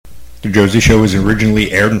The Josie Show was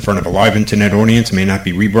originally aired in front of a live internet audience and may not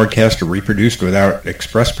be rebroadcast or reproduced without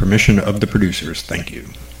express permission of the producers. Thank you.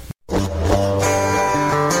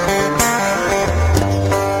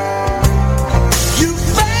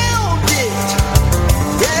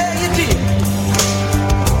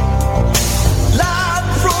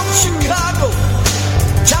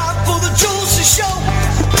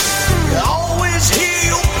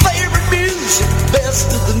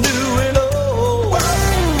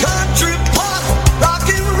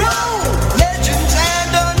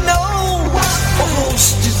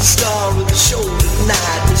 Star of the show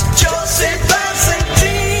tonight is Josie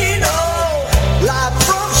Passantino, live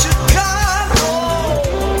from Chicago.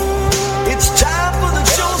 It's time for the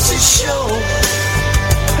Josie Show.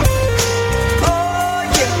 Oh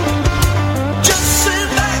yeah, just sit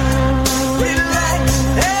back, relax,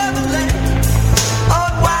 have a laugh,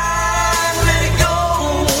 unwind, let it go.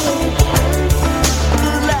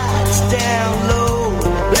 The lights down low,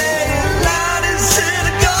 let it light and set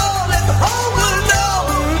it go, let the whole world know.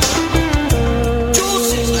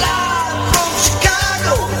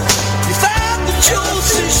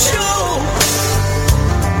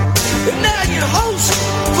 And now your host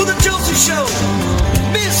for the Josie Show,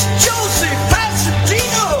 Miss Josie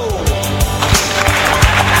Passantino.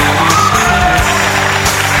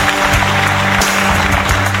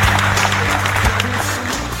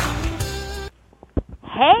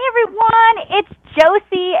 Hey everyone, it's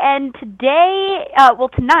Josie, and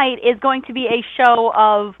tonight is going to be a show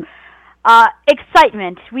of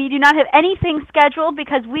excitement. We do not have anything scheduled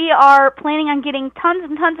because we are planning on getting tons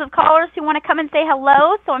and tons of callers who want to come and say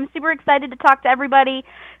hello, so I'm super excited to talk to everybody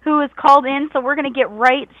who has called in, so we're going to get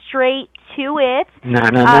right straight to it. Na.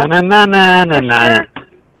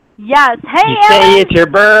 Yes. Hey, you Ellen. say it's your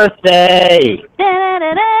birthday. Yep.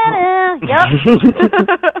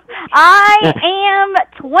 I am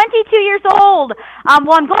 22 years old.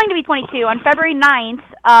 Well, I'm going to be 22 on February 9th,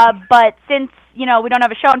 but since we don't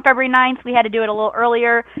have a show on February 9th, we had to do it a little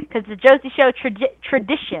earlier because the Josie Show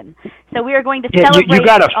tradition. So we are going to celebrate. You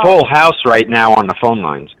got a full house right now on the phone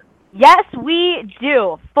lines. Yes, we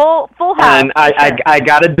do. Full house. And I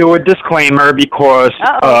got to do a disclaimer because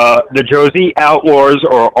the Josie Outlaws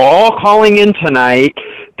are all calling in tonight.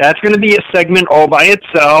 That's going to be a segment all by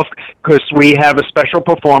itself because we have a special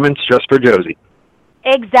performance just for Josie.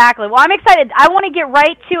 Exactly. Well, I'm excited. I want to get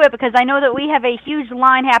right to it because I know that we have a huge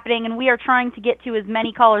line happening, and we are trying to get to as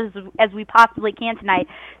many callers as we possibly can tonight.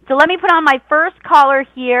 So let me put on my first caller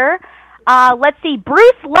here. Let's see.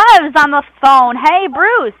 Bruce Love's on the phone. Hey,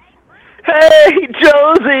 Bruce. Hey,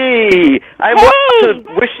 Josie! I want to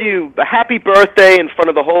wish you a happy birthday in front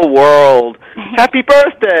of the whole world. Happy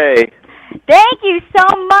birthday! Thank you so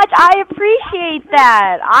much. I appreciate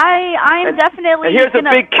that. I'm definitely and here's a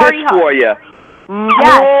big kiss for you.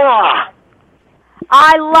 Yes.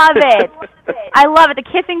 I love it. I love it. The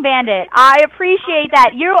Kissing Bandit. I appreciate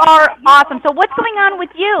that. You are awesome. So what's going on with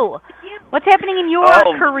you? What's happening in your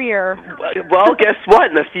career? Well, guess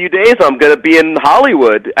what? In a few days, I'm going to be in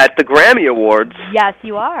Hollywood at the Grammy Awards. Yes,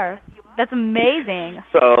 you are. That's amazing.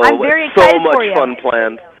 So I'm very excited so for you. much fun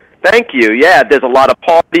planned. Thank you. Yeah, there's a lot of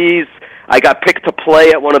parties. I got picked to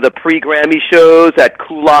play at one of the pre-Grammy shows at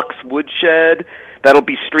Kulak's Woodshed. That'll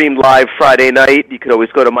be streamed live Friday night. You can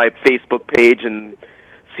always go to my Facebook page and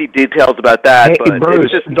see details about that. Hey, but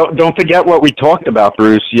Bruce, don't forget what we talked about,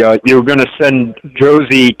 Bruce. You were going to send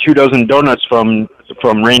Josie 2 dozen donuts from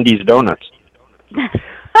Randy's Donuts.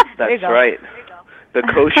 That's right. The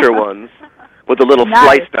kosher ones with a little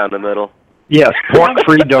slice down the middle. Yes,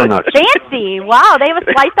 pork-free donuts. Fancy. Wow, they have a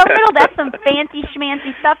slice down the middle? That's some fancy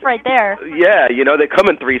schmancy stuff right there. Yeah, they come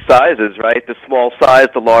in 3 sizes, right? The small size,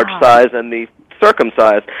 the large size, and the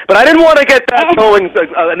circumcised. But I didn't want to get that going,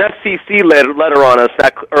 an FCC letter on us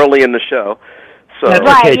that early in the show. So. That's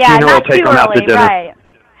okay. Tina will take them out to dinner. Right.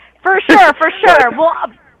 For sure. Well,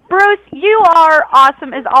 Bruce, you are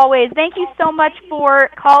awesome as always. Thank you so much for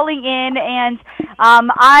calling in, and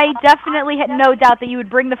I definitely had no doubt that you would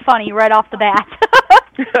bring the funny right off the bat.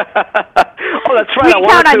 Oh, that's right.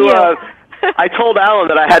 I told Alan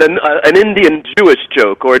that I had an Indian-Jewish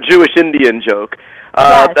joke, or a Jewish-Indian joke.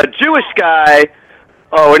 Yes. A Jewish guy,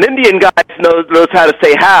 an Indian guy knows how to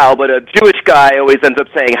say how, but a Jewish guy always ends up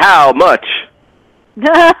saying how much.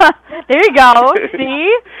 There you go.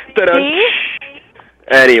 See?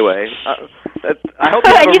 Anyway, I hope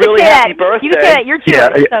you have a really happy birthday. You can say that. You're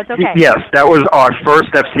Jewish, so it's okay. Yes, that was our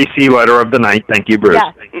first FCC letter of the night. Thank you, Bruce.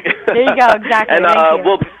 Yes. There you go. Exactly. And Thank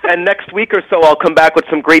you. and next week or so, I'll come back with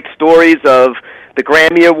some great stories of the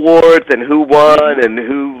Grammy Awards and who won and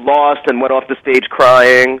who lost and went off the stage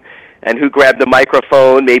crying and who grabbed the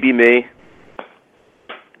microphone. Maybe me.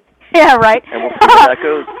 Yeah, right. And we'll see how that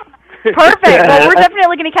goes. Perfect. Well, we're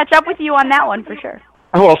definitely going to catch up with you on that one for sure.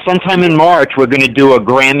 Well, sometime in March, we're going to do a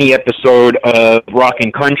Grammy episode of Rock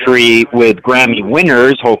and Country with Grammy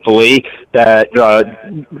winners, hopefully, that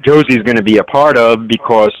Josie's going to be a part of,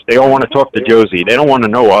 because they all want to talk to Josie. They don't want to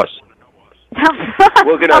know us.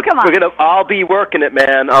 I'll be working it,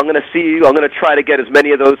 man. I'm gonna see you. I'm gonna try to get as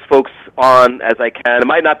many of those folks on as I can. It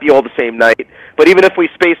might not be all the same night, but even if we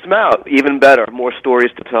space them out, even better. More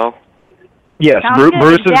stories to tell. Yes,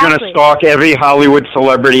 Bruce is going to stalk every Hollywood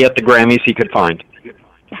celebrity at the Grammys he could find.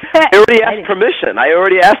 I already asked permission. I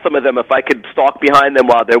already asked some of them if I could stalk behind them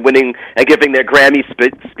while they're winning and giving their Grammy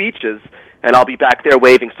speeches, and I'll be back there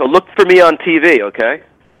waving. So look for me on TV, okay?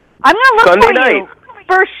 I'm going to look Sunday for night. you.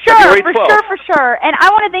 For sure. And I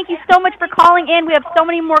want to thank you so much for calling in. We have so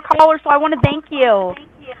many more callers, so I want to thank you.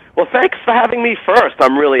 Well, thanks for having me first.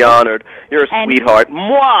 I'm really honored. You're a sweetheart.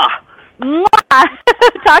 Mwah! Mwah!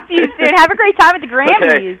 Talk to you soon. Have a great time at the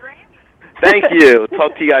Grammys. Okay. Thank you.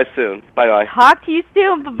 Talk to you guys soon. Bye-bye. Talk to you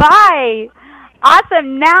soon. Bye-bye.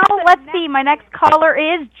 Awesome. Now, let's see. My next caller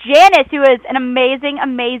is Janice, who is an amazing,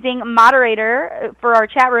 amazing moderator for our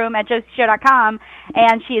chat room at josieshow.com,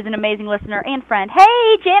 and she is an amazing listener and friend.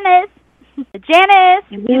 Hey, Janice. Janice,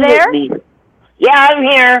 you there? Yeah, I'm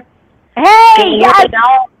here. Hey, yes.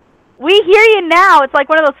 We hear you now. It's like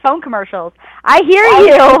one of those phone commercials. I hear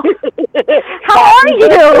you. How are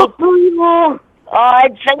you?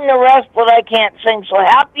 I'd sing the rest, but I can't sing. So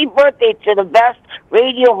happy birthday to the best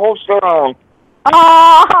radio host around.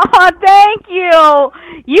 Oh, thank you.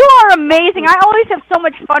 You are amazing. I always have so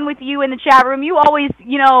much fun with you in the chat room. You always,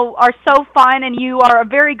 are so fun, and you are a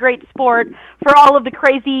very great sport for all of the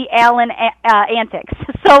crazy Alan antics.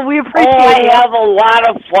 So we appreciate it. I have a lot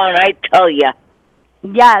of fun, I tell you.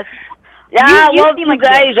 Yes. Yeah, I love you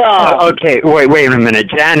guys all. Okay, wait a minute,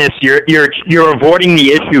 Janice. You're avoiding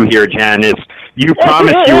the issue here, Janice. You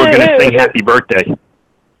promised you were going to sing Happy Birthday.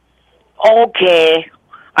 Okay.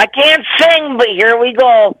 I can't sing, but here we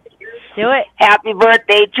go. Do it. Happy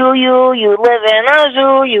birthday to you. You live in a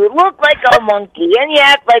zoo. You look like a monkey, and you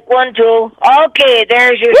act like one, too. Okay,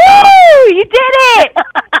 there's your song. Woo! You did it!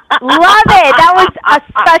 Love it. That was a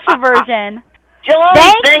special version. The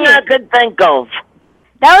only thing I could think of.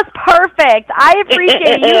 That was perfect. I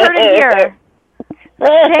appreciate it. You heard it here.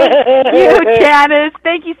 Thank you, Janice.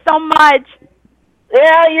 Thank you so much.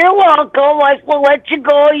 Yeah, you're welcome. I will let you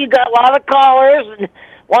go. You got a lot of callers, and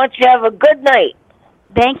want you to have a good night.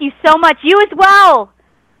 Thank you so much. You as well.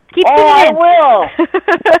 Keep doing I it. will.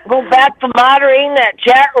 Go back to moderating that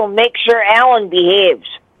chat room. Make sure Alan behaves.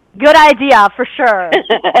 Good idea, for sure.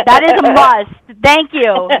 That is a must. Thank you.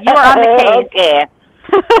 You are on the case. Okay.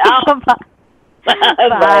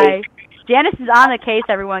 Bye. Janice is on the case,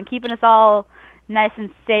 everyone, keeping us all nice and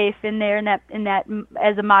safe in there, in that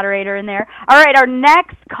as a moderator in there. All right, our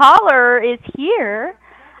next caller is here.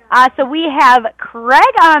 So we have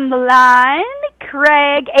Craig on the line.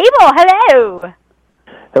 Craig Abel, hello.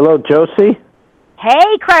 Hello, Josie.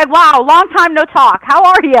 Hey, Craig. Wow, long time no talk. How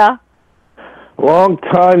are you? Long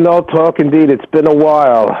time no talk, indeed. It's been a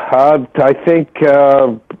while. I think,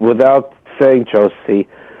 without saying, Josie,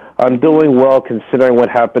 I'm doing well considering what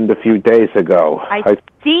happened a few days ago. I've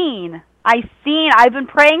seen. I've been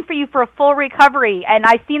praying for you for a full recovery, and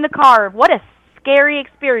I've seen the car. What a scary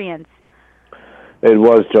experience. It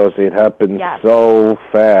was, Josie. It happened so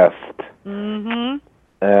fast. Mm-hmm.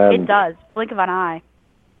 And it does. Blink of an eye.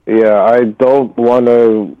 Yeah, I don't want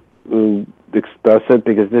to discuss it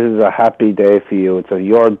because this is a happy day for you. It's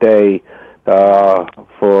your day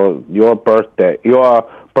for your birthday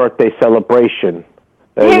celebration.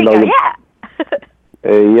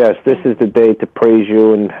 Yes, this is the day to praise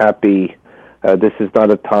you and happy. This is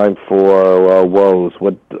not a time for woes.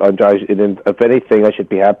 If anything, I should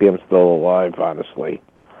be happy I'm still alive, honestly.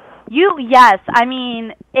 Yes. I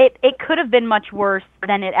mean, it could have been much worse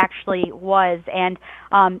than it actually was, and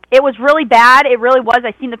it was really bad. It really was.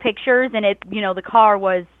 I seen the pictures, and the car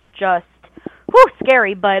was just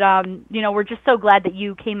scary. But we're just so glad that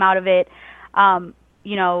you came out of it.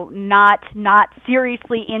 Not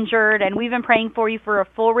seriously injured, and we've been praying for you for a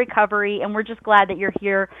full recovery, and we're just glad that you're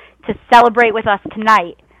here to celebrate with us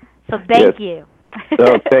tonight. So thank you.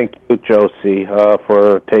 Thank you, Josie,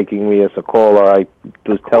 for taking me as a caller. I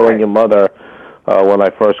was telling your mother when I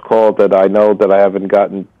first called that I know that I haven't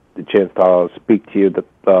gotten the chance to speak to you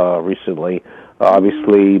recently.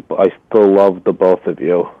 Obviously, I still love the both of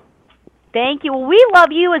you. Thank you. Well, we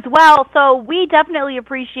love you as well, so we definitely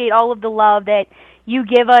appreciate all of the love that you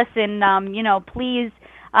give us, and, please,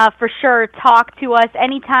 for sure, talk to us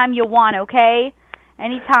anytime you want, okay?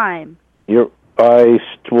 Anytime. I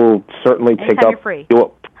will certainly take up. Free.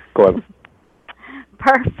 Go ahead.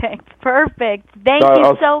 Perfect. Thank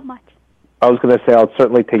you so much. I was going to say I'll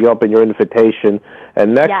certainly take you up on your invitation.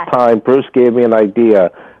 And next time, Bruce gave me an idea.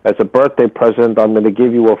 As a birthday present, I'm going to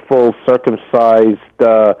give you a full circumcised,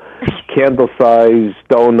 candle-sized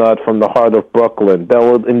donut from the heart of Brooklyn.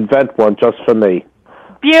 They'll invent one just for me.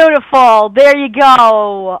 Beautiful. There you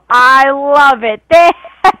go. I love it.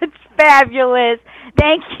 That's fabulous.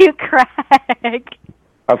 Thank you, Craig.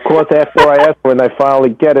 Of course, after I ask when I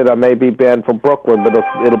finally get it, I may be banned from Brooklyn, but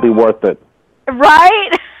it'll be worth it.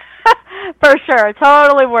 Right? For sure.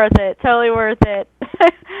 Totally worth it.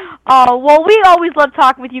 Oh, well, we always love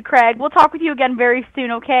talking with you, Craig. We'll talk with you again very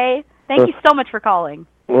soon, okay? Thank you so much for calling.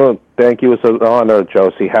 Well, thank you. It's an honor,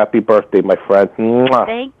 Josie. Happy birthday, my friend. Mwah.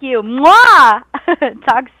 Thank you. Mwah!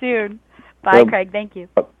 Talk soon. Bye, Craig. Thank you.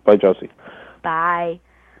 Bye, Josie. Bye.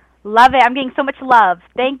 Love it. I'm getting so much love.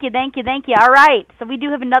 Thank you. All right. So we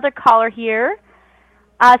do have another caller here.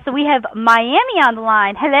 So we have Miami on the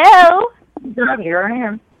line. Hello. Here I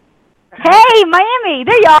am. Hey, Miami.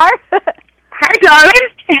 There you are. Hi, darling.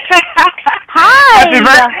 Hi.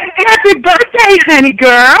 Happy birthday, honey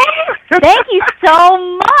girl. Thank you so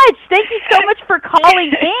much. Thank you so much for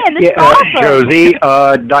calling in. This is awesome. Josie,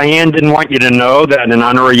 Diane didn't want you to know that in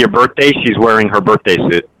honor of your birthday, she's wearing her birthday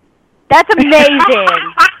suit. That's amazing.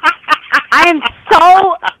 I am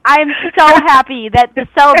so happy that the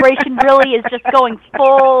celebration really is just going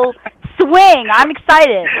full swing. I'm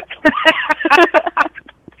excited.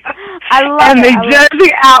 I love and it. And the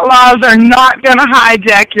Josie Outlaws are not going to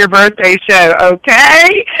hijack your birthday show,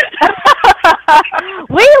 okay?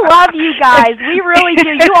 We love you guys. We really do.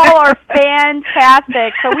 You all are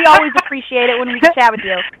fantastic. So we always appreciate it when we can chat with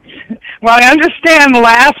you. Well, I understand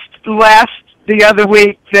the other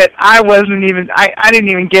week that I wasn't even, I didn't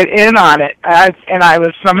even get in on it. And I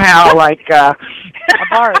was somehow like...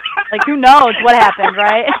 apart. Like, who knows what happened,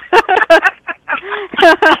 right?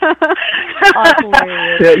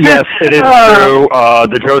 Yes, it is true.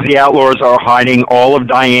 The Josie Outlaws are hiding all of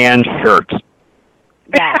Diane's shirts.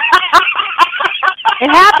 Yeah. It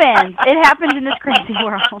happens. It happens in this crazy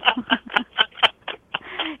world.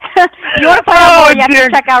 You want to find out more, you have to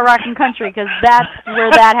check out Rockin' Country, because that's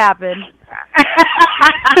where that happened.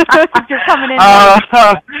 You're coming in.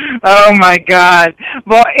 Oh, my God.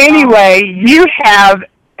 Well, anyway, you have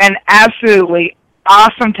an absolutely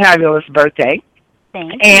awesome, fabulous birthday.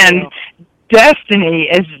 Thank you. And Destiny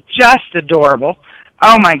is just adorable.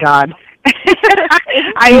 Oh, my God.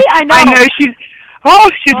 I know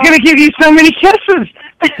she's going to give you so many kisses.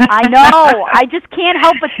 I know. I just can't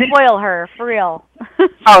help but spoil her, for real.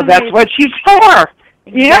 Oh, that's what she's for.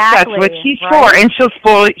 Exactly. Yes, that's what she's for, and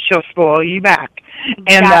she'll spoil you back.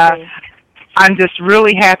 Exactly. And I'm just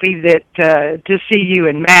really happy that to see you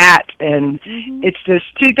and Matt. And it's just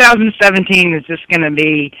 2017 is just going to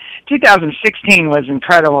be. 2016 was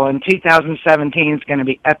incredible, and 2017 is going to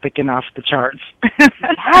be epic and off the charts. Yes,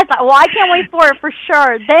 well, I can't wait for it for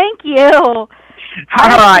sure. Thank you. All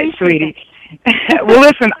right, sweetie. Well,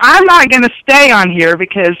 listen, I'm not going to stay on here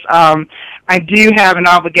because I do have an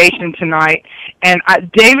obligation tonight, and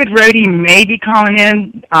David Rohde may be calling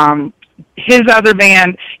in. His other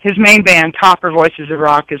band, his main band, Copper Voices of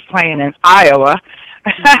Rock, is playing in Iowa.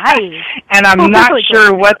 Nice. And I'm not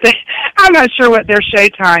sure what their show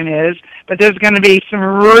time is, but there's going to be some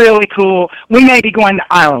really cool. We may be going to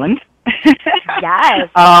Ireland. Yes.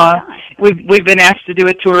 We've been asked to do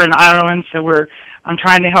a tour in Ireland, so I'm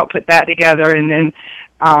trying to help put that together. And then,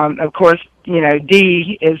 of course,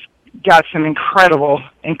 Dee has got some incredible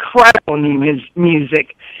new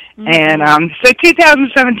music. And so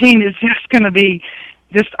 2017 is just going to be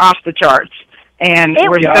just off the charts. And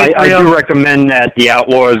I do recommend that the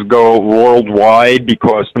Outlaws go worldwide,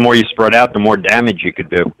 because the more you spread out, the more damage you could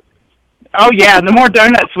do. Oh, yeah, the more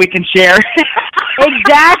donuts we can share.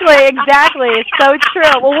 Exactly. It's so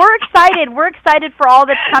true. Well, we're excited. We're excited for all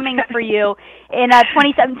that's coming for you in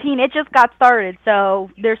 2017. It just got started,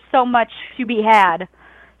 so there's so much to be had.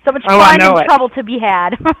 So much fun and trouble to be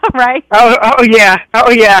had, right? Oh, yeah.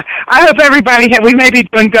 I hope we may be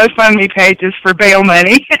doing GoFundMe pages for bail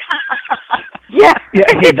money. Yeah.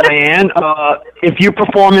 Hey, Diane, if you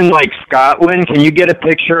perform in, Scotland, can you get a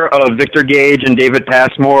picture of Victor Gage and David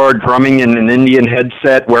Passmore drumming in an Indian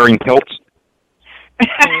headset wearing kilts?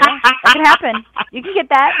 That can happen. You can get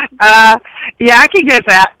that. Yeah, I can get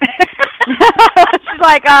that. She's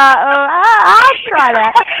like, I'll try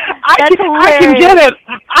that. I can get it.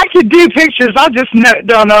 I can do pictures. I just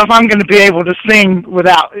don't know if I'm going to be able to sing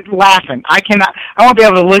without laughing. I won't be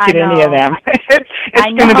able to look at any of them. It's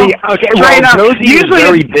going to be okay. Well, Josie is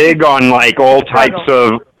very big on all types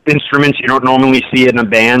of instruments you don't normally see in a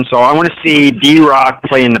band. So I want to see D-Rock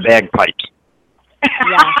playing the bagpipes.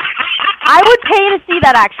 Yeah. I would pay to see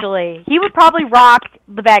that, actually. He would probably rock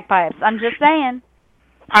the bagpipes. I'm just saying.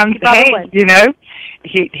 Hey, you know,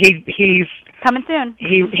 he's coming soon.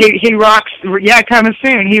 He rocks. Yeah, coming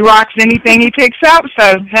soon. He rocks anything he picks up.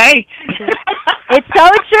 So hey, it's so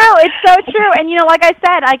true. It's so true. And you know, like I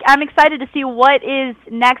said, I'm excited to see what is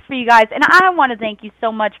next for you guys. And I want to thank you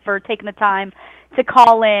so much for taking the time to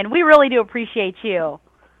call in. We really do appreciate you.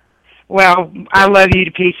 Well, I love you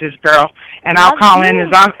to pieces, girl. And I'll call in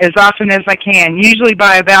as often as I can. Usually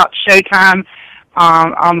by about showtime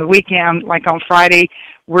on the weekend, like on Friday,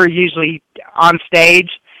 we're usually on stage.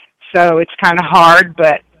 So it's kind of hard,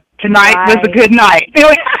 but tonight was a good night.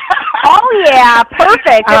 Oh, yeah.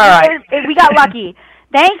 Perfect. All right. We got lucky.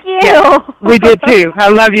 Thank you. Yeah, we did, too. I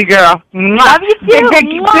love you, girl. Love you, too.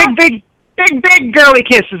 Big girly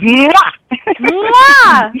kisses. Mwah!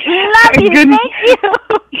 Mwah! Love you. Thank you.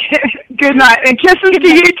 Good night. And kisses to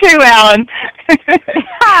you, too, Alan.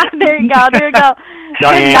 There you go.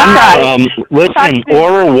 Diane, listen,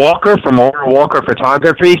 Aura Walker from Aura Walker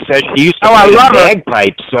Photography says she used to play the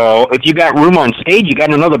bagpipes. So if you got room on stage, you got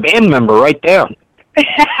another band member right there. Hey,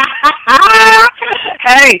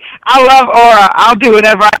 I love Aura. I'll do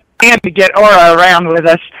whatever I can to get Aura around with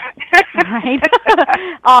us. Right.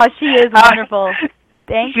 Oh, she is wonderful.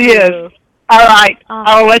 Thank you. She is. All right.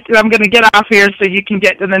 I'll let you. I'm going to get off here so you can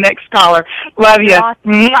get to the next caller. Love you.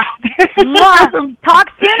 Awesome. Mwah. Talk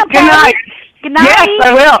soon, okay? Good night. Good night. Yes,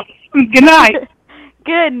 I will. Good night.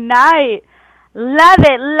 Good night.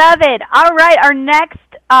 Love it. All right, our next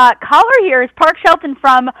caller here is Park Shelton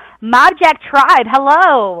from Mob Jack Tribe.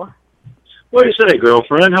 Hello. What do you say,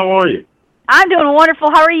 girlfriend? How are you? I'm doing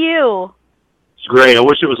wonderful. How are you? It's great. I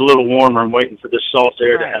wish it was a little warmer. I'm waiting for this salt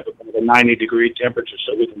air to have about a 90-degree temperature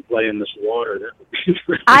so we can play in this water. That would be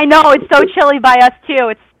great. I know. It's so chilly by us, too.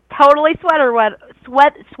 It's totally sweater weather.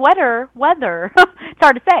 It's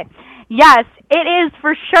hard to say. Yes, it is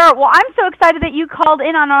for sure. Well, I'm so excited that you called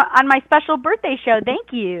in on my special birthday show.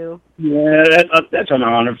 Thank you. Yeah, that's an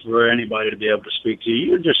honor for anybody to be able to speak to you.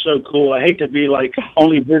 You're just so cool. I hate to be like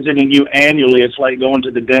only visiting you annually. It's like going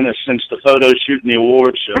to the dentist since the photo shoot and the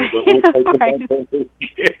award show. But we'll take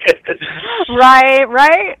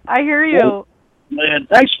Right. I hear you. Man,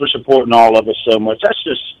 thanks for supporting all of us so much.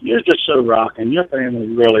 You're just so rocking. Your family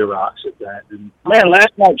really rocks at that. And man,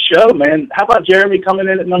 last night's show, man, how about Jeremy coming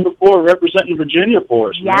in at number 4 representing Virginia for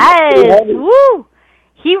us? Yes. Woo.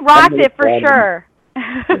 He rocked it for sure.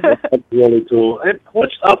 That's really cool. And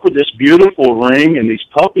what's up with this beautiful ring and these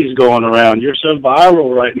puppies going around? You're so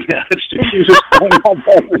viral right now. It's the cutest thing I've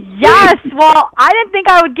ever seen. Yes, well, I didn't think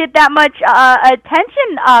I would get that much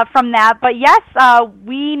attention from that, but yes,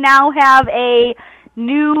 we now have a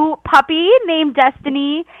new puppy named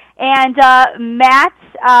Destiny, and Matt,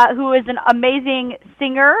 who is an amazing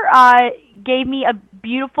singer, gave me a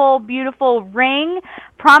beautiful ring,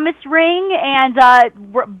 promise ring, and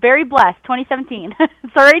we're very blessed. 2017.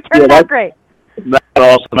 It's already turned out great. That's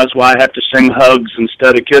awesome. That's why I have to sing hugs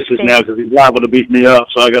instead of kisses now, because he's liable to beat me up,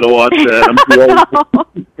 so I got to watch that.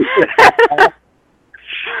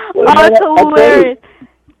 It's hilarious.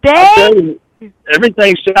 Thanks.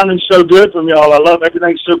 Everything's sounding so good from y'all. I love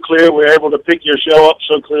everything's so clear. We're able to pick your show up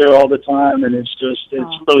so clear all the time, and it's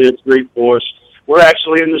really a treat for us. We're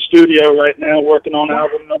actually in the studio right now working on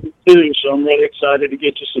album number 2, so I'm really excited to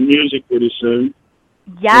get you some music pretty soon.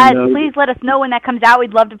 Yes, please let us know when that comes out.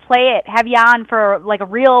 We'd love to play it. Have you on for like a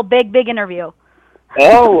real big interview.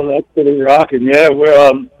 Oh, well, that's pretty rocking. Yeah,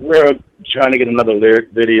 we're trying to get another lyric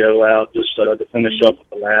video out just to finish up with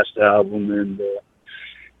the last album, and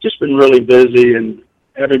just been really busy, and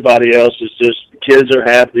everybody else is just, kids are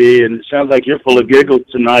happy, and it sounds like you're full of giggles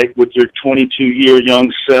tonight with your 22-year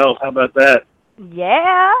young self. How about that?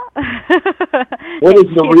 Yeah. What is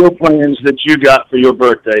the real plans that you got for your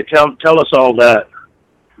birthday? Tell us all that.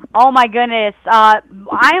 Oh my goodness. I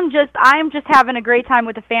am just having a great time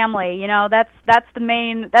with the family. You know, that's the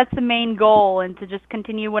main goal, and to just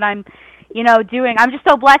continue what I'm, doing. I'm just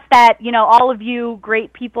so blessed that, all of you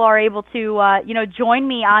great people are able to, join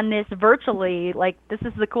me on this virtually. Like, this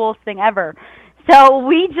is the coolest thing ever. So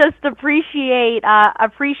we just appreciate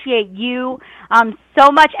you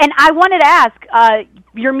so much. And I wanted to ask,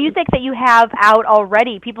 your music that you have out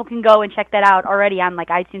already, people can go and check that out already on like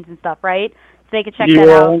iTunes and stuff, right? So they can check that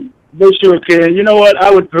out. They sure can. You know what? I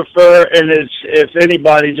would prefer, and if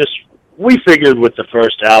anybody we figured with the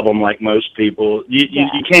first album, like most people, you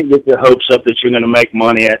can't get your hopes up that you're going to make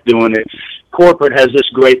money at doing it. corporate has this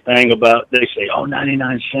great thing about, they say,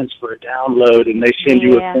 99 cents for a download, and they send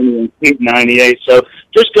you a penny and keep 98. So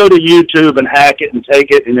just go to YouTube and hack it and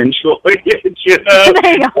take it and enjoy it, you know.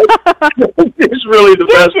 There you go. It's really the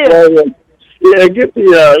best way. Yeah, get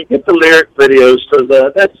the lyric videos, because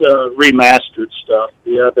that's remastered stuff.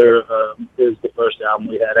 The other is the first album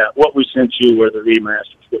we had out. What we sent you were the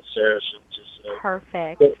remasters with Sarah.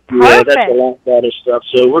 Perfect. But, yeah, that's a lot better stuff.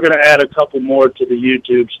 So we're going to add a couple more to the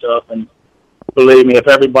YouTube stuff, and believe me, if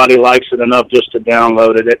everybody likes it enough just to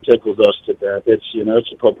download it, it tickles us to death. It's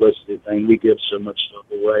it's a publicity thing. We give so much stuff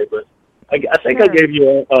away, but I think I gave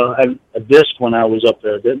you a disc when I was up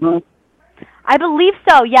there, didn't I? I believe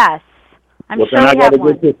so. Yes. Well, then I got to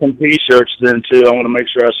get you some T-shirts then too. I want to make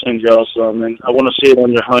sure I send y'all some, and I want to see it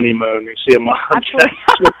on your honeymoon. You see it on Absolutely.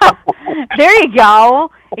 There you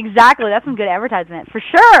go. Exactly. That's some good advertisement for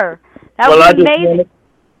sure. That would be amazing.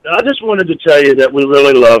 I just wanted to tell you that we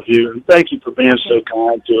really love you, and thank you for being so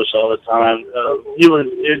kind to us all the time.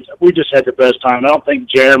 We just had the best time. I don't think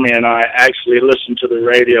Jeremy and I actually listened to the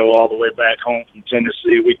radio all the way back home from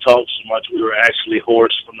Tennessee. We talked so much we were actually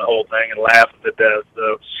hoarse from the whole thing and laughing to death.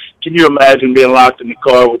 So, can you imagine being locked in the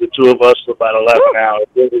car with the two of us for about 11 hours?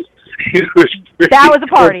 That was a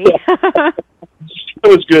party. It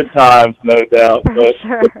was good times, no doubt. But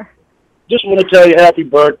sure. Just want to tell you happy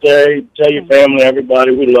birthday, tell your family,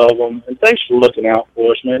 everybody, we love them. And thanks for looking out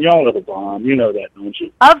for us, man. Y'all are the bomb. You know that, don't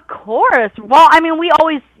you? Of course. Well, I mean, we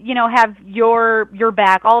always, have your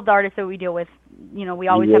back. All the artists that we deal with, we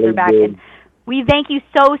always have their back. And we thank you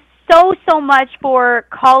so much for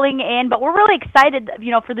calling in. But we're really excited,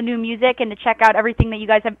 for the new music and to check out everything that you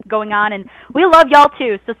guys have going on. And we love y'all,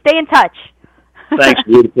 too. So stay in touch. Thanks,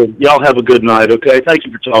 beautiful. Y'all have a good night, okay? Thank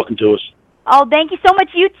you for talking to us. Oh, thank you so much.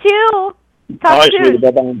 You, too. Talk soon.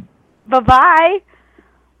 Bye-bye. Bye-bye.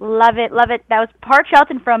 Love it, love it. That was Park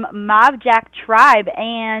Shelton from Mob Jack Tribe,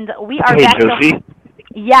 and we are back. Josie?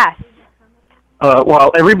 Yes.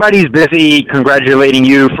 Well, everybody's busy congratulating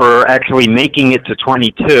you for actually making it to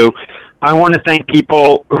 22. I want to thank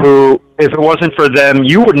people who, if it wasn't for them,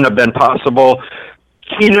 you wouldn't have been possible.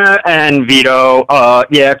 Tina and Vito,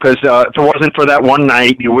 because if it wasn't for that one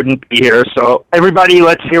night, you wouldn't be here. So everybody,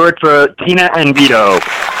 let's hear it for Tina and Vito.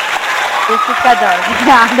 It's just got dark.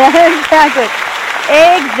 Yeah,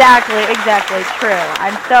 exactly. True.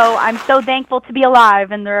 I'm so thankful to be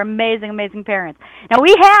alive, and they're amazing parents. Now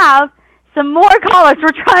we have some more callers.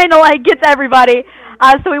 We're trying to get to everybody,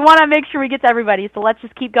 so we want to make sure we get to everybody. So let's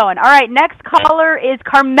just keep going. All right, next caller is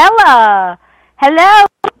Carmela. Hello.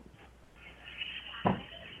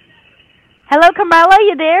 Hello, Carmela.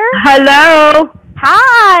 You there? Hello.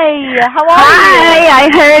 Hi, how are you? Hi, I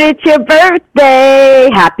heard it's your birthday.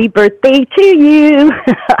 Happy birthday to you.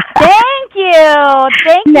 Thank you.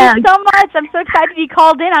 Thank you so much. I'm so excited to be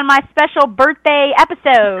called in on my special birthday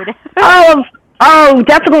episode. Oh,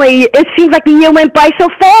 definitely. It seems like the year went by so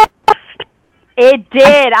fast. It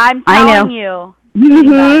did. I'm telling you.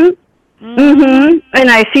 And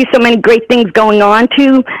I see so many great things going on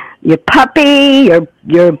too. Your puppy,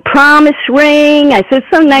 your promise ring. I said, it's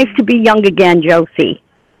so nice to be young again, Josie.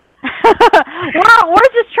 Well,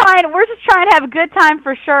 we're just trying to have a good time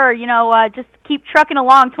for sure. Just keep trucking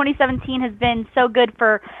along. 2017 has been so good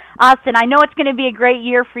for us, and I know it's going to be a great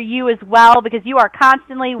year for you as well because you are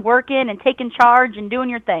constantly working and taking charge and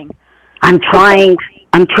doing your thing. I'm trying.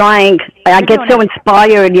 I get so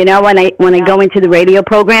inspired, when I go into the radio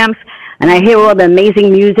programs. And I hear all the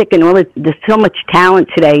amazing music and there's so much talent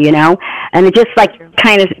today, and it just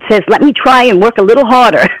kind of says, let me try and work a little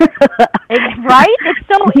harder. Right?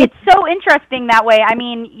 It's so interesting that way. I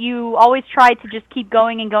mean, you always try to just keep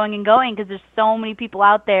going and going and going because there's so many people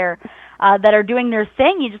out there that are doing their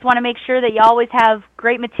thing. You just want to make sure that you always have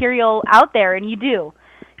great material out there, and you do.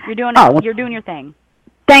 You're doing your thing.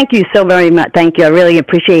 Thank you so very much. Thank you. I really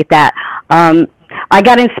appreciate that. I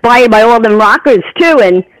got inspired by all them rockers too,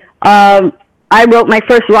 and I wrote my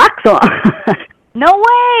first rock song. No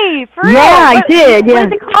way! For real? Yeah, I did. Yeah. What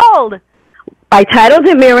is it called? I titled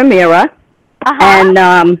it Mirror Mirror. And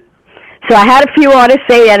so I had a few artists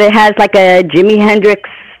say that it has like a Jimi Hendrix,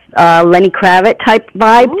 Lenny Kravitz type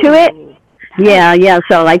vibe to it. Yeah.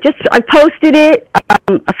 So I posted it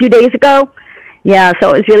a few days ago. Yeah,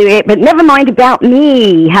 so it was really great. But never mind about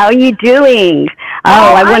me. How are you doing?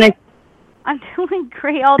 I'm doing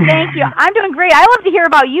great. Oh, thank you. I'm doing great. I love to hear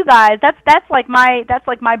about you guys. That's like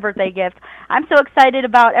my birthday gift. I'm so excited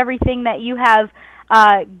about everything that you have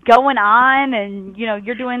going on, and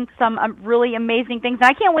you're doing some really amazing things. And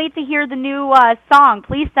I can't wait to hear the new song.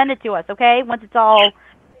 Please send it to us, okay? Once it's all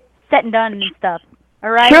set and done and stuff. All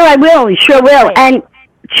right? Sure, I will. Sure will. And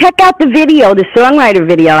check out the video, the songwriter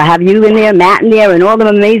video. I have you in there, Matt in there, and all the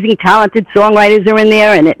amazing, talented songwriters are in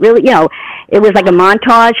there. And it really, it was like a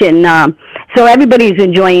montage, and so everybody's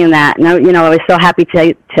enjoying that. And I was so happy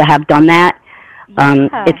to have done that.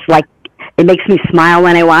 It's like it makes me smile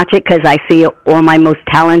when I watch it because I see all my most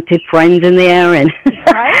talented friends in there, and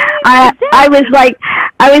I was like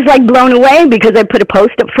blown away because I put a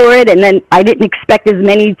post up for it, and then I didn't expect as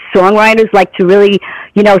many songwriters to really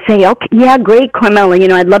say, okay, yeah, great, Carmela,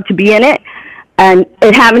 I'd love to be in it, and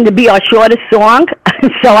it happened to be our shortest song,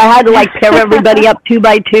 so I had to pair everybody up 2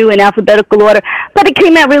 by 2 in alphabetical order, but it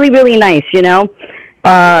came out really, really nice, I'm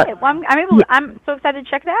so excited to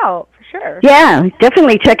check it out, for sure. Yeah,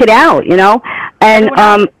 definitely check it out, and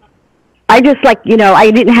I just I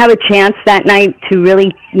didn't have a chance that night to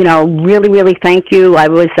really, really thank you. I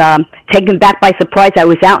was taken back by surprise. I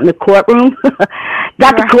was out in the courtroom,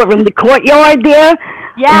 the courtroom, the courtyard there.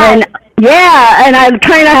 Yeah. And I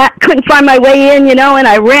kind of couldn't find my way in, and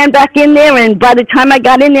I ran back in there, and by the time I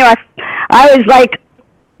got in there, I was like,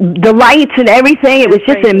 the lights and everything, it was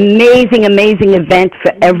just an amazing, amazing event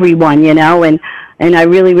for everyone, and I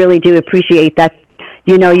really, really do appreciate that.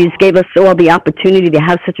 You just gave us all the opportunity to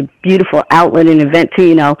have such a beautiful outlet and event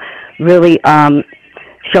to, really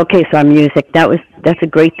showcase our music. That's a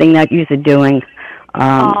great thing that you're doing.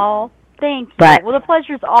 Thank you. Well, the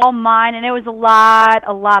pleasure's all mine, and it was a lot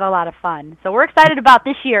of fun. So we're excited about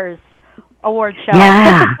this year's award show.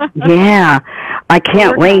 Yeah. I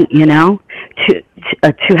can't wait, to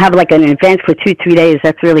have an event for 2-3 days.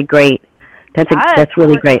 That's really great. That's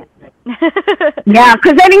really great. Yeah,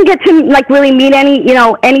 because I didn't get to really meet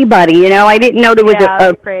anybody. I didn't know there was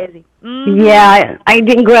a crazy. Mm-hmm. Yeah, I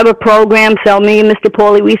didn't grab a program, so me and Mr.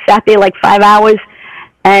 Paulie, we sat there 5 hours,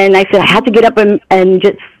 and I said I had to get up and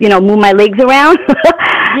just move my legs around.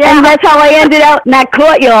 And that's how I ended out in that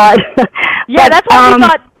courtyard. Yeah, that's why we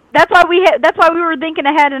thought. That's why we were thinking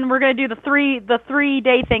ahead, and we're going to do the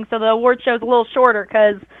 3-day thing, so the award show's a little shorter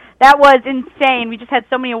because that was insane. We just had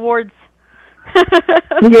so many awards.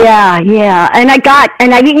 Yeah, and I didn't,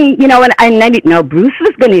 and I didn't know Bruce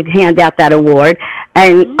was going to hand out that award,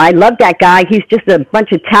 and I love that guy. He's just a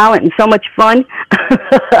bunch of talent and so much fun.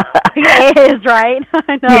 It is, right?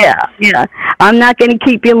 I know. Yeah. I'm not going to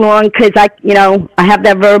keep you long because I have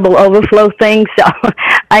that verbal overflow thing, so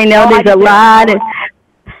I know there's a lot of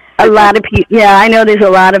people. Yeah, I know there's a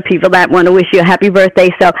lot of people that want to wish you a happy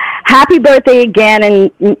birthday. So happy birthday again,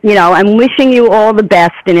 and I'm wishing you all the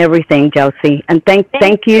best and everything, Josie. And thank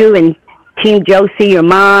you and Team Josie, your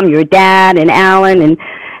mom, your dad, and Alan, and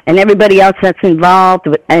everybody else that's involved.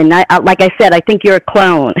 And like I said, I think you're a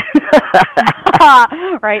clone.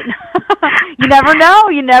 Right. You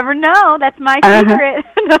never know. That's my secret.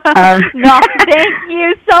 No, thank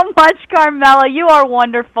you so much, Carmela. You are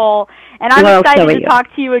wonderful. And I'm excited to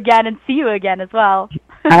talk to you again and see you again as well.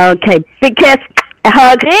 Okay. Big kiss.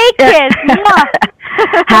 Hug. Big kiss.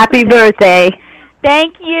 Happy birthday.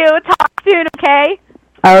 Thank you. Talk soon, okay?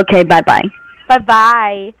 Okay. Bye-bye.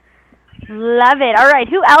 Bye-bye. Love it. All right.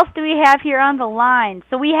 Who else do we have here on the line?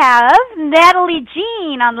 So we have Natalie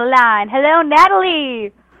Jean on the line. Hello,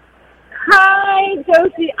 Natalie. Hi,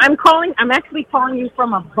 Josie. I'm actually calling you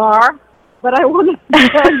from a bar, but I wanted to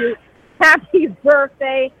tell you happy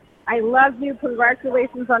birthday. I love you.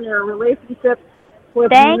 Congratulations on your relationship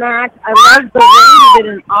with Matt. I love the ring. You did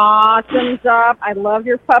an awesome job. I love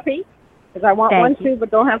your puppy because I want one too,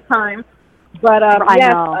 but don't have time. But I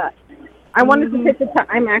wanted to take the time.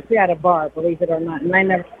 I'm actually at a bar, believe it or not, and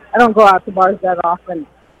I don't go out to bars that often.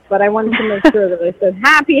 But I wanted to make sure that I said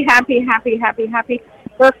happy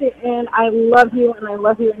birthday, and I love you, and I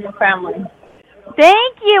love you and your family.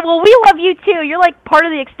 Thank you. Well, we love you too. You're like part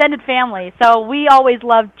of the extended family, so we always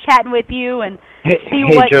love chatting with you and see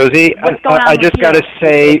Josie, what's going on. I just got to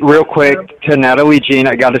say real quick to Natalie Jean,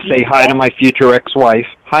 I got to say hi to my future ex-wife.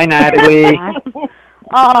 Hi, Natalie.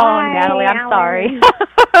 Hi, Natalie, I'm sorry.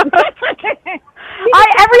 I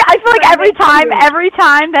feel like every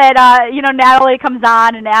time that Natalie comes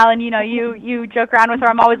on and Alan, you joke around with her,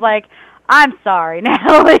 I'm always like, I'm sorry,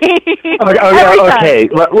 Natalie. Okay.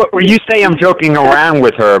 Well, you say I'm joking around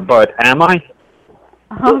with her, but am I?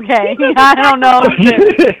 Okay. I don't know.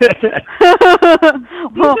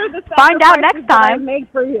 Well, find out next time. I made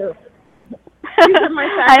for you. I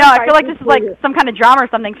know. I feel like this is like some kind of drama or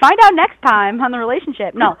something. Find out next time on the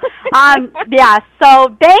relationship. No. Yeah.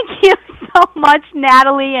 So thank you so much,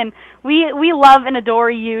 Natalie, and we love and adore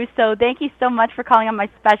you. So thank you so much for calling on my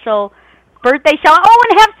special birthday show. Oh,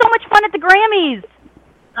 and have so much fun at the Grammys.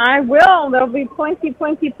 I will. There'll be plenty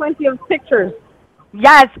of pictures.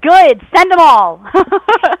 Yes, good. Send them all.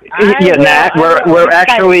 Yeah, Nat, we're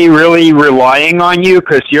actually really relying on you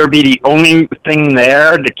because you'll be the only thing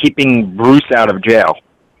there to keeping Bruce out of jail.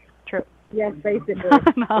 True. Yes, basically.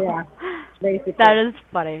 No. Yeah, basically. That is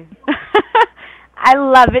funny. I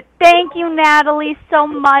love it. Thank you, Natalie, so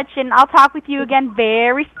much, and I'll talk with you again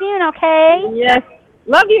very soon, okay? Yes.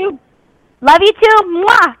 Love you. Love you too.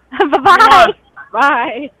 Mwah. Bye-bye.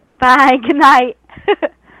 Bye. Bye. Good night.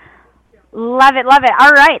 Love it, love it.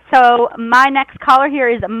 All right, so my next caller here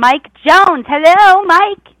is Mike Jones. Hello,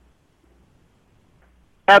 Mike.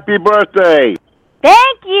 Happy birthday.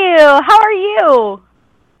 Thank you. How are you?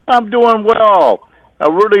 I'm doing well. I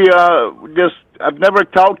really I've never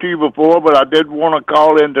talked to you before, but I did want to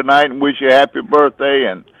call in tonight and wish you a happy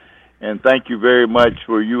birthday and thank you very much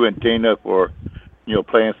for you and Tina for,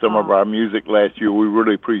 playing some of our music last year. We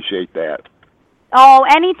really appreciate that. Oh,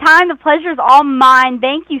 anytime. The pleasure's all mine.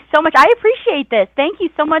 Thank you so much. I appreciate this. Thank you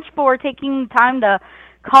so much for taking time to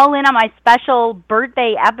call in on my special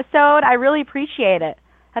birthday episode. I really appreciate it.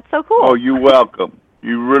 That's so cool. Oh, you're welcome.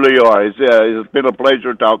 You really are. It's been a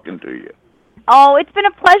pleasure talking to you. Oh, it's been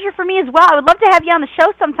a pleasure for me as well. I would love to have you on the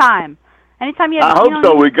show sometime. Anytime you have, I hope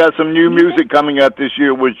so. We got some new music coming out this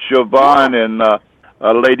year with Siobhan and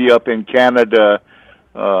a lady up in Canada,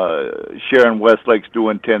 Sharon Westlake's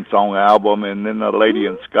doing 10-song album, and then a lady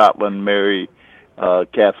in Scotland, Mary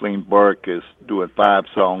Kathleen Burke, is doing 5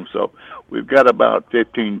 songs. So we've got about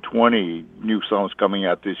 15, 20 new songs coming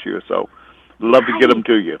out this year. So love to get them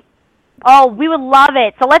to you. Oh, we would love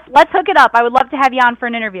it. So let's hook it up. I would love to have you on for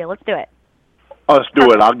an interview. Let's do it. Let's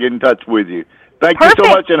do it. I'll get in touch with you. Thank you so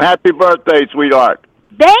much, and happy birthday, sweetheart.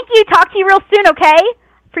 Thank you. Talk to you real soon, okay?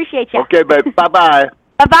 Appreciate you. Okay, babe. Bye-bye.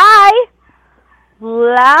 Bye-bye.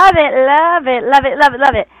 Love it, love it, love it, love it,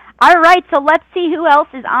 love it. All right, so let's see who else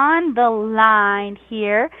is on the line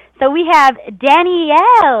here. So we have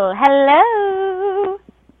Danielle. Hello.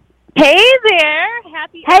 Hey there.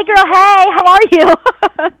 Happy. Hey, girl. Hey, how are you?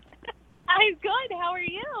 I'm good. How are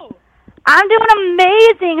you? I'm doing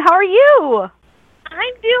amazing. How are you?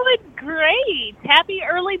 I'm doing great. Happy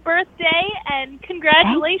early birthday, and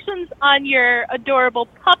congratulations on your adorable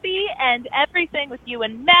puppy and everything with you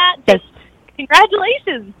and Matt. Just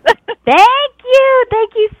congratulations.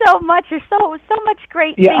 Thank you so much. There's so much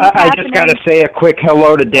great things I happening. just got to say a quick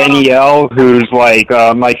hello to Danielle, who's like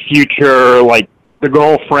my future, like the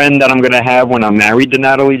girlfriend that I'm going to have when I'm married to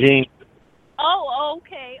Natalie Jean. Oh,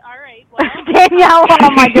 okay. All right. Well, Danielle,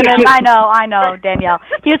 oh my goodness, I know, Danielle.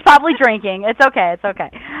 He was probably drinking. It's okay.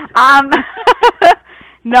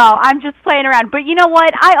 No, I'm just playing around. But you know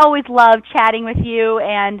what? I always love chatting with you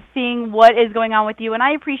and seeing what is going on with you, and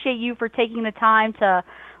I appreciate you for taking the time to,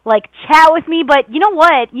 chat with me. But you know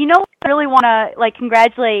what? You know what I really want to,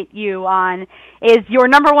 congratulate you on is your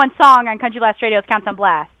 #1 song on Country Blast Radio's Counts on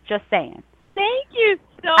Blast. Just saying. Thank you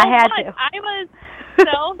so I had much. to. I was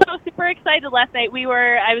so super excited last night.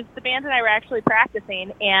 The band and I were actually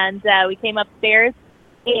practicing, and we came upstairs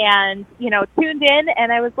and, tuned in,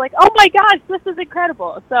 and I was like, oh my gosh, this is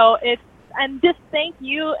incredible. So and just thank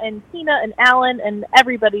you and Tina and Alan and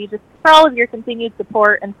everybody just for all of your continued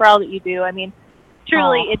support and for all that you do. I mean,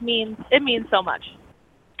 truly, it means so much.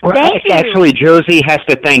 Well, Thank you. Actually, Josie has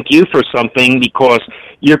to thank you for something because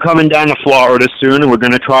you're coming down to Florida soon, and we're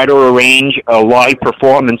going to try to arrange a live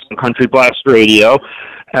performance on Country Blast Radio,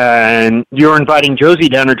 and you're inviting Josie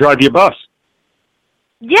down to drive your bus.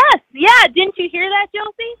 Yes, yeah. Didn't you hear that,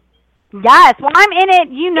 Josie? Yes, well, I'm in it,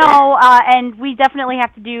 and we definitely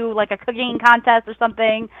have to do, a cooking contest or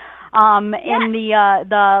something in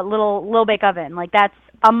the little bake oven. That's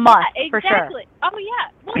a must, for sure. Exactly. Oh, yeah.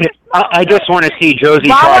 Well, I just want to see Josie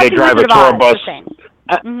try to drive a tour bus.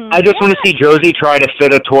 I just want to see Josie try to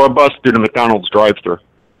fit a tour bus through the McDonald's drive-thru.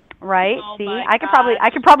 Right. See, I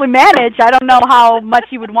could probably manage. I don't know how much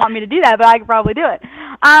you would want me to do that, but I could probably do it.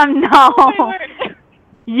 No.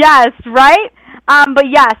 Yes, right? But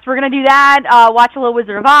yes, we're gonna do that. Watch a little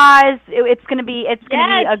Wizard of Oz. It's gonna be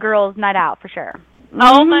a girls' night out for sure.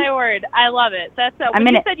 Oh my word, I love it. That's when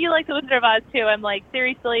you it. said you like the Wizard of Oz too. I'm like,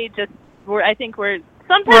 seriously, I think we're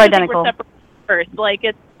identical. separate first.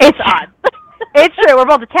 It's odd. It's true. We're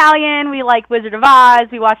both Italian. We like Wizard of Oz.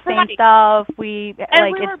 We watch the same stuff. We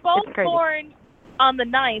were both born on the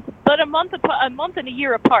 9th, but a month and a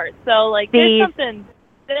year apart. So there's something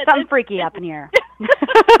freaky up in here.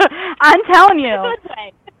 I'm telling you. In a good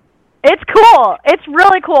way. It's cool. It's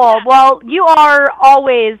really cool. Well, you are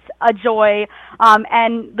always a joy,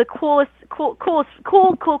 and the cool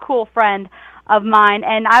friend of mine.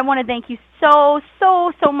 And I want to thank you so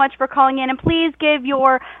much for calling in. And please give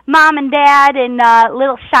your mom and dad and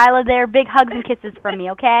little Shyla there big hugs and kisses from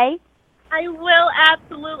me, okay? I will,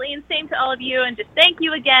 absolutely. And same to all of you. And just thank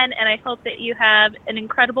you again. And I hope that you have an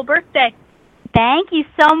incredible birthday. Thank you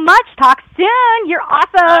so much. Talk soon. You're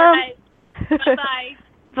awesome. All right. Bye-bye.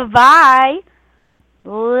 Bye-bye.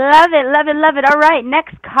 Love it, love it, love it. All right,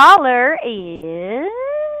 next caller is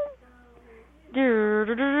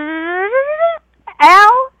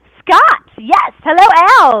Al Scott. Yes, hello,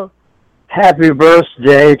 Al. Happy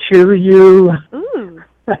birthday to you. Ooh.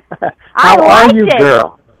 How are you,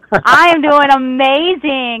 girl? I am doing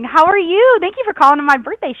amazing. How are you? Thank you for calling on my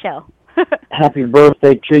birthday show. Happy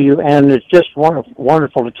birthday to you, and it's just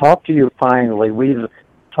wonderful to talk to you finally. We've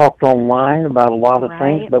talked online about a lot of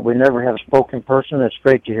things, but we never have spoken in person. It's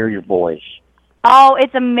great to hear your voice. Oh,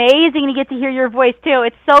 it's amazing to get to hear your voice, too.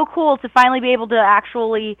 It's so cool to finally be able to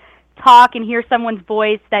actually talk and hear someone's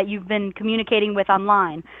voice that you've been communicating with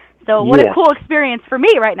online. So what a cool experience for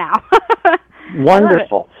me right now.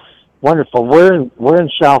 Wonderful. Wonderful. We're in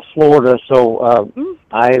South Florida, so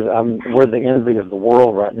we're the envy of the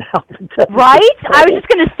world right now. Right? I was just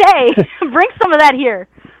going to say, bring some of that here,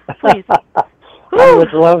 please. I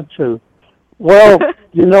would love to. Well,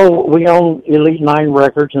 you know, we own Elite 9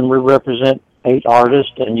 Records, and we represent 8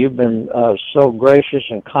 artists, and you've been so gracious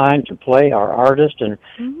and kind to play our artists, and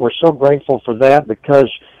we're so grateful for that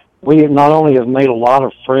because we not only have made a lot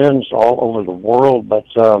of friends all over the world, but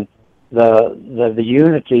the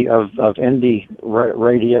unity of indie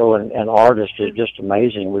radio and artists is just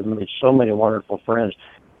amazing. We've made so many wonderful friends,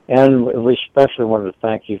 and we especially wanted to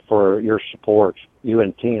thank you for your support, you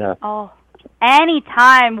and Tina. Oh,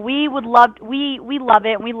 anytime. We love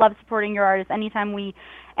it, and we love supporting your artists anytime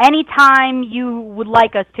you would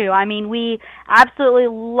like us to. I mean, we absolutely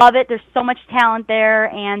love it. There's so much talent there,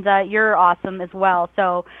 and you're awesome as well.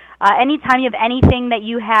 So anytime you have anything that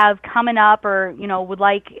you have coming up or, you know, would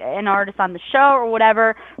like an artist on the show or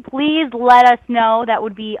whatever, please let us know. That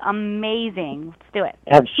would be amazing. Let's do it.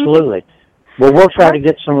 Absolutely. Well, we'll try to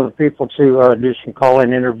get some of the people to do some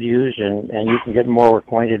call-in interviews, and you can get more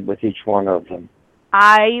acquainted with each one of them.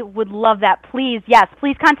 I would love that. Please, yes.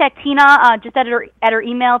 Please contact Tina just at her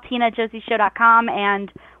email, tina@josieshow.com,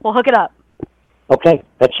 and we'll hook it up. Okay,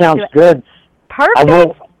 that sounds good.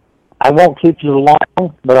 Perfect. I won't keep you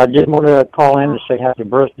long, but I did want to call in to say happy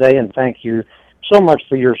birthday and thank you so much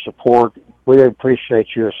for your support. We appreciate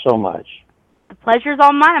you so much. The pleasure's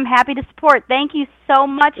all mine. I'm happy to support. Thank you so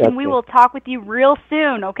much, and we will talk with you real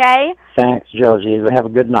soon, okay? Thanks, Josie. Have a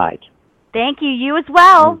good night. Thank you. You as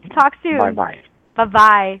well. Talk soon. Bye-bye.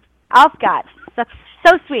 Bye-bye. Al Scott. That's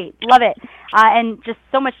so sweet. Love it. And just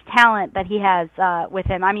so much talent that he has with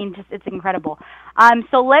him. I mean, just it's incredible.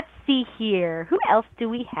 So let's see here. Who else do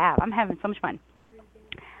we have? I'm having so much fun.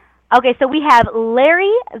 Okay, so we have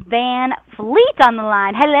Larry Van Fleet on the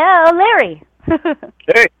line. Hello, Larry.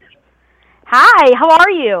 Hey. Hi, how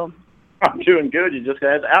are you? I'm doing good. You just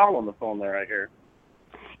had Al on the phone there, I hear.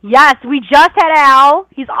 Yes, we just had Al.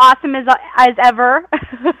 He's awesome as ever.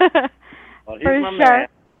 Well, he's For my sure. man.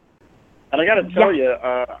 And I got to tell you,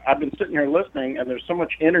 I've been sitting here listening, and there's so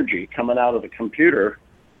much energy coming out of the computer.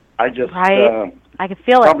 I just, I can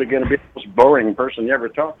feel it. Probably going to be the most boring person you ever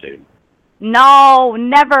talk to. No,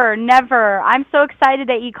 never, never. I'm so excited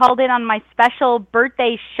that you called in on my special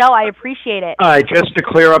birthday show. I appreciate it. All right, just to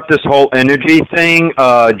clear up this whole energy thing,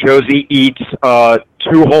 Josie eats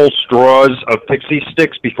 2 whole straws of pixie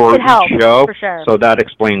sticks before It each helps, show, for sure. so that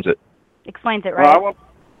explains it. Explains it, right? Well,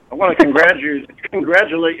 I want to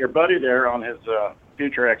congratulate your buddy there on his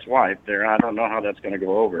future ex-wife there. I don't know how that's going to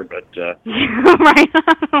go over, but... Right?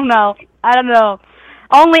 I don't know.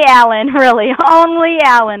 Only Alan, really. Only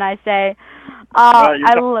Alan, I say.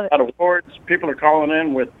 I love it. Awards. People are calling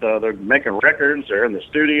in with, they're making records, they're in the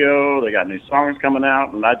studio, they got new songs coming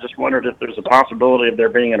out, and I just wondered if there's a possibility of there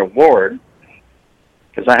being an award,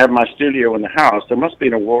 because I have my studio in the house. There must be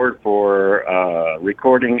an award for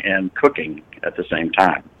recording and cooking at the same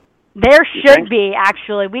time. There should be,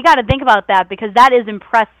 actually. We got to think about that, because that is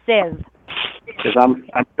impressive. Because I'm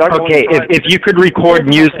Okay, if you could record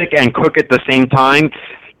music and cook at the same time,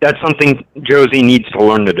 that's something Josie needs to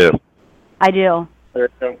learn to do. I do. There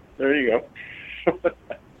you go.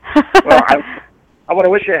 Well, I want to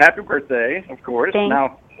wish you a happy birthday, of course. Thanks.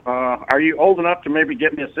 Now, are you old enough to maybe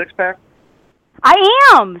get me a 6-pack? I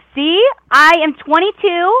am. See? I am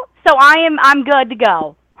 22, so I'm good to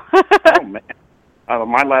go. Oh, man.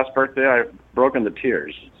 My last birthday, I've broken the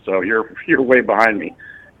tears, so you're way behind me.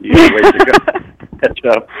 You have ways to go. Catch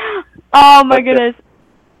up. Oh, my goodness.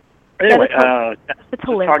 Anyway, it's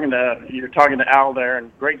hilarious. You're talking to Al there, and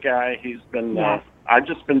great guy. He's been, I've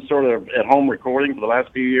just been sort of at home recording for the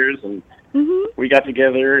last few years, and we got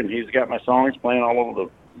together, and he's got my songs playing all over the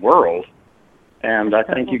world. And I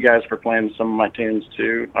thank you guys for playing some of my tunes,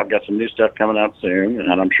 too. I've got some new stuff coming out soon,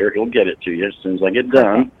 and I'm sure he'll get it to you as soon as I get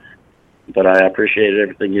done. But I appreciate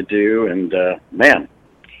everything you do. And, man,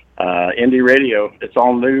 indie radio, it's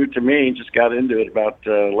all new to me. Just got into it about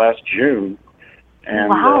last June. And,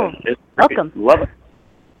 wow. It's welcome. Love it.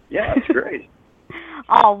 Yeah, it's great.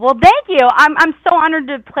 Oh, well, thank you. I'm so honored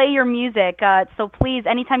to play your music. So please,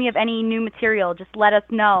 anytime you have any new material, just let us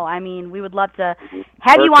know. I mean, we would love to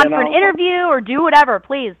have you on for an interview or do whatever.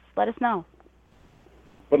 Please, let us know.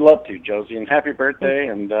 Would love to, Josie. And happy birthday.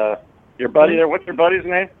 And your buddy there, what's your buddy's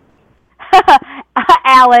name?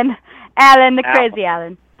 Alan. Alan, the crazy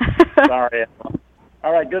Alan. Sorry, Alan.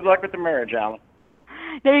 All right, good luck with the marriage, Alan.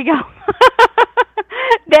 There you go.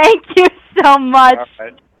 Thank you so much. All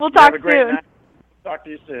right. We'll talk soon. Night. Talk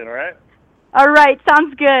to you soon, all right? All right,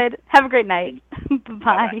 sounds good. Have a great night.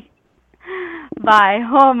 Bye. Bye.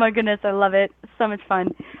 Oh, my goodness, I love it. So much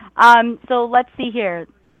fun. So let's see here.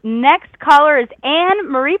 Next caller is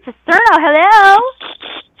Anne-Marie Pacerno. Hello.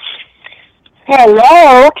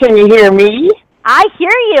 Hello, can you hear me? I hear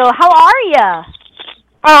you. How are you?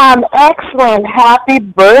 Excellent. Happy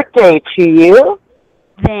birthday to you.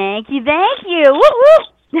 Thank you, thank you. Woo, woo.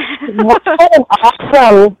 What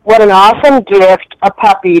an awesome gift, a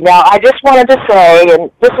puppy. Now, I just wanted to say, and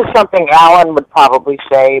this is something Alan would probably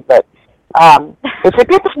say, but it's a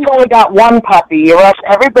good thing you only got one puppy, or else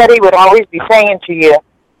everybody would always be saying to you,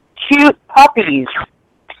 cute puppies.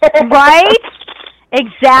 Right?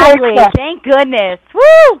 Exactly. Thank goodness.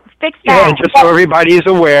 Woo! Fix that. Yeah, and just so everybody is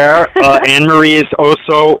aware, Anne-Marie is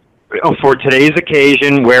also, for today's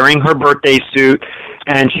occasion, wearing her birthday suit,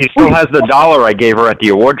 and she still has the $1 I gave her at the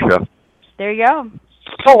award show. There you go.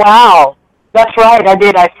 Oh, wow. That's right, I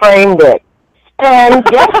did. I framed it. And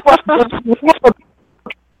guess what?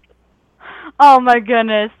 Oh, my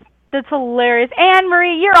goodness. That's hilarious.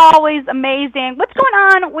 Anne-Marie, you're always amazing. What's going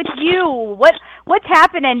on with you? What's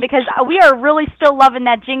happening? Because we are really still loving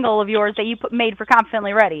that jingle of yours that you made for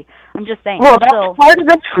Confidently Ready. I'm just saying. Well, that's part of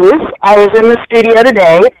the truth. I was in the studio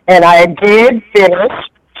today, and I did finish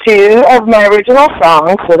 2 of my original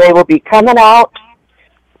songs, so they will be coming out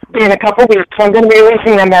in a couple weeks. I'm going to be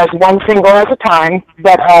releasing them as one single at a time,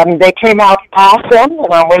 but they came out awesome,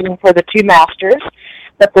 and I'm waiting for the 2 masters.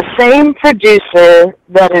 But the same producer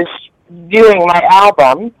that is doing my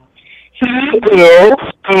album, he is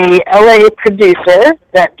a LA producer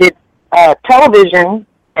that did television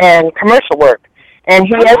and commercial work, and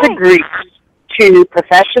he has agreed to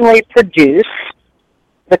professionally produce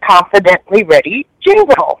the Confidently Ready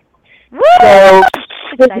jingle. Woo! So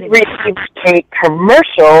he received a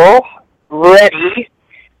commercial ready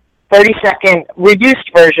 30-second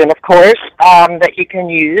reduced version, of course, that you can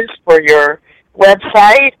use for your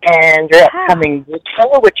website and your upcoming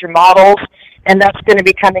video with your models, and that's going to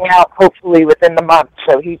be coming out hopefully within the month.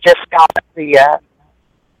 So he just got the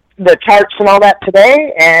charts and all that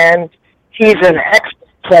today, and he's an expert.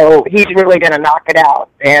 So he's really going to knock it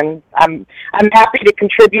out, and I'm happy to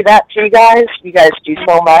contribute that to you guys. You guys do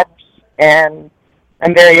so much, and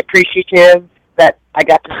I'm very appreciative that I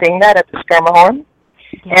got to sing that at the Schermerhorn,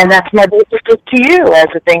 and that's my birthday gift to you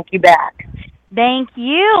as a thank you back. Thank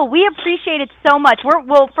you. We appreciate it so much.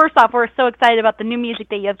 Well, first off, we're so excited about the new music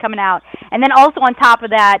that you have coming out, and then also on top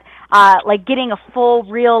of that, like getting a full,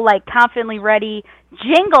 real, like Confidently Ready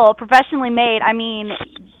jingle professionally made. I mean,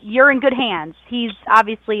 you're in good hands. He's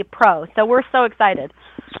obviously a pro, so we're so excited.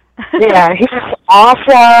 Yeah, he's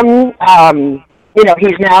awesome.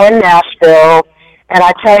 He's now in Nashville, and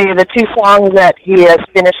I tell you, the 2 songs that he has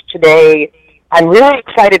finished today, I'm really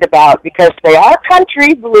excited about because they are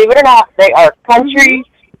country, believe it or not. They are country,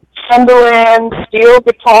 mandolin, steel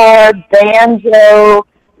guitar, banjo,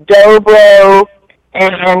 dobro,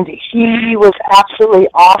 and he was absolutely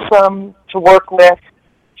awesome to work with.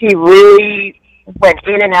 He really went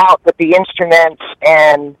in and out with the instruments,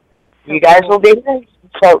 and you guys will be there.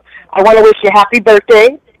 So I want to wish you a happy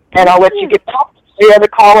birthday, and I'll let you get back to the other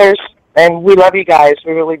callers, and we love you guys.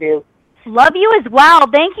 We really do. Love you as well.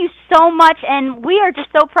 Thank you so much, and we are just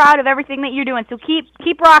so proud of everything that you're doing. So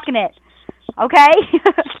keep rocking it, okay?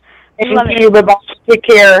 Thank you. Bye-bye. Take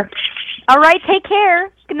care. All right, take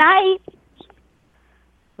care. Good night.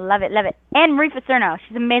 Love it, love it. Anne-Marie Pacerno,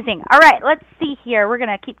 she's amazing. All right, let's see here. We're going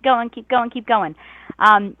to keep going.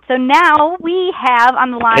 So now we have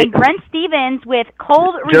on the line Brent Stevens with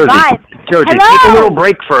Cold Revive. Josie, hello. take a little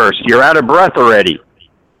break first. You're out of breath already.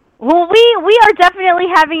 Well, we are definitely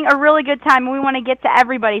having a really good time, and we want to get to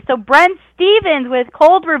everybody. So Brent Stevens with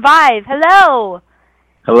Cold Revive. Hello.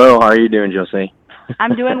 Hello, how are you doing, Josie?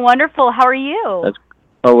 I'm doing wonderful. How are you?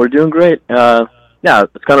 We're doing great. yeah,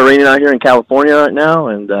 it's kind of raining out here in California right now,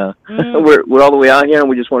 and we're all the way out here, and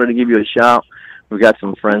we just wanted to give you a shout. We've got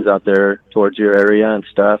some friends out there towards your area and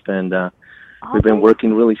stuff, and we've been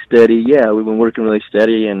working really steady. Yeah, we've been working really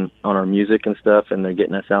steady and on our music and stuff, and they're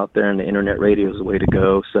getting us out there, and the internet radio is the way to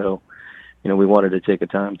go. So, we wanted to take a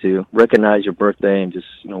time to recognize your birthday and just,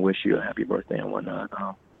 wish you a happy birthday and whatnot.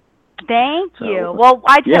 Thank you. Well,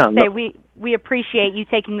 I just have to say we appreciate you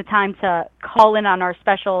taking the time to call in on our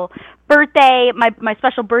special birthday, my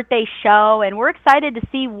special birthday show, and we're excited to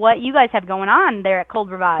see what you guys have going on there at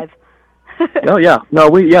Cold Revive. Oh yeah, no,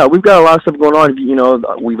 we've got a lot of stuff going on.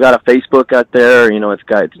 We've got a Facebook out there.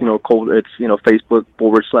 Facebook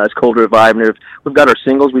 /Cold Revive, and we've got our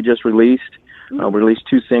singles we just released. We released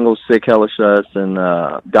 2 singles, Sick, Hellish Us, and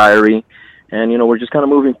Diary. And, we're just kind of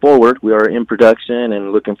moving forward. We are in production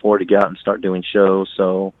and looking forward to get out and start doing shows.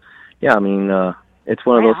 So, yeah, it's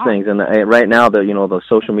one of those things. And right now, the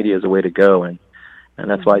social media is the way to go. And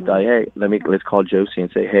that's why I thought, hey, let's call Josie and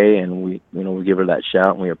say, hey, and we give her that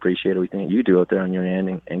shout, and we appreciate everything that you do out there on your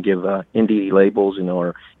end, and give indie labels,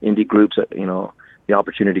 or indie groups, the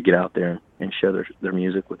opportunity to get out there and share their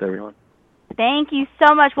music with everyone. Thank you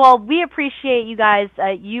so much. Well, we appreciate you guys.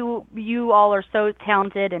 You all are so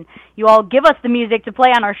talented, and you all give us the music to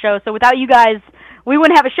play on our show. So without you guys, we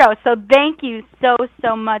wouldn't have a show. So thank you so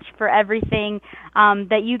much for everything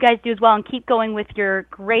that you guys do as well, and keep going with your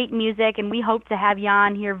great music. And we hope to have you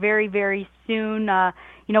on here very, very soon,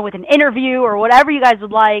 with an interview or whatever you guys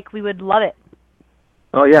would like. We would love it.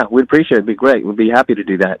 Oh, yeah, we'd appreciate it. It'd be great. We'd be happy to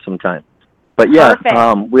do that sometime. But yeah,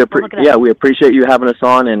 we appreciate you having us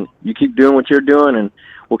on, and you keep doing what you're doing, and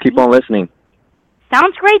we'll keep on listening.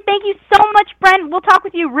 Sounds great. Thank you so much, Brent. We'll talk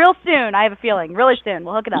with you real soon. I have a feeling, really soon.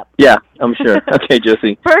 We'll hook it up. Yeah, I'm sure. Okay,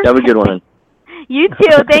 Josie. Have a good one. You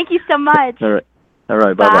too. Thank you so much. All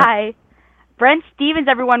right. Bye. Bye. Brent Stevens,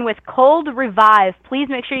 everyone, with Cold Revive. Please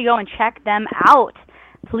make sure you go and check them out.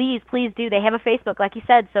 Please do. They have a Facebook, like you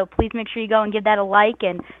said, so please make sure you go and give that a like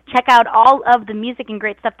and check out all of the music and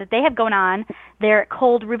great stuff that they have going on there at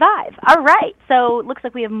Cold Revive. All right, so it looks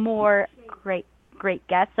like we have more great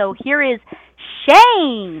guests. So here is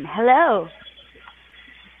Shane. Hello.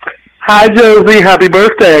 Hi, Josie. Happy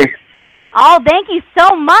birthday. Oh, thank you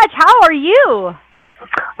so much. How are you?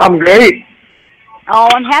 I'm great. Oh,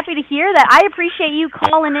 I'm happy to hear that. I appreciate you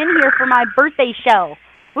calling in here for my birthday show.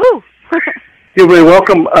 Woo! You're very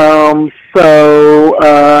welcome. I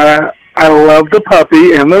love the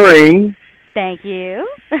puppy and the ring. Thank you.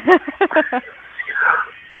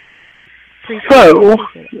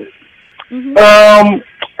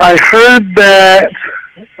 I heard that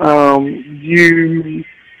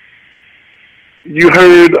you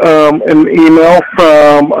heard an email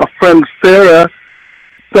from a friend, Sarah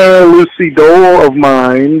Lucy Dole of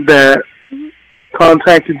mine, that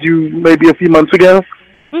contacted you maybe a few months ago.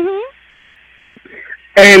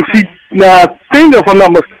 And I think if I'm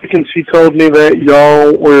not mistaken, she told me that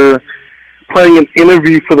y'all were planning an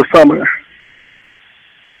interview for the summer.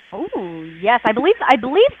 Oh, yes, I believe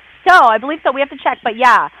so. We have to check, but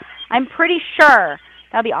yeah, I'm pretty sure.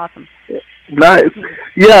 That'd be awesome. Nice.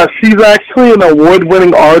 Yeah, she's actually an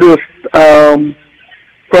award-winning artist from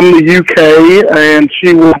the UK, and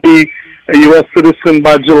she will be a U.S. citizen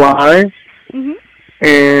by July.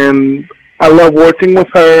 And I love working with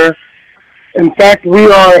her. In fact,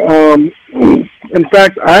 I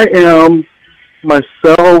am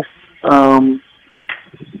myself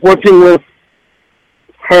working with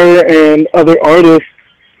her and other artists.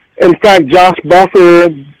 In fact, Josh Buffer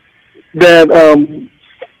that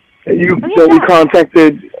we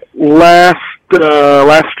contacted last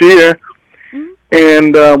year,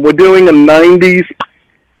 and we're doing a 90s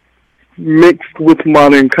mixed with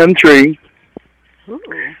modern country.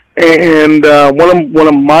 And one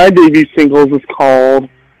of my debut singles is called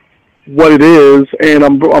 "What It Is," and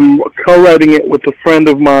I'm co-writing it with a friend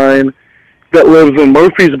of mine that lives in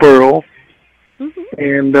Murfreesboro,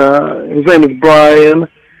 and his name is Brian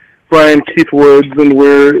Keith Woods, and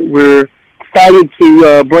we're excited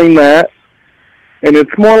to bring that. And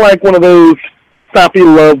it's more like one of those sappy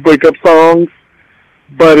love breakup songs,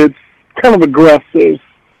 but it's kind of aggressive.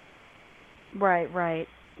 Right.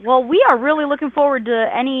 Well, we are really looking forward to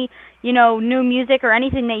any, new music or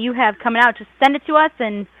anything that you have coming out. Just send it to us,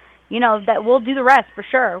 and, that we'll do the rest for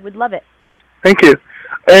sure. We'd love it. Thank you.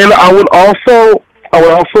 And I would also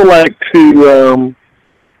like to,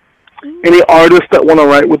 any artists that want to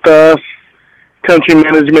write with us,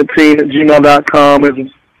 countrymanagementteam@gmail.com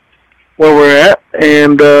is where we're at.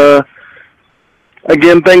 And,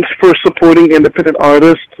 again, thanks for supporting independent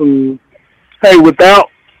artists. And, hey, without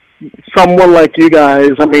someone like you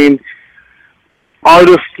guys,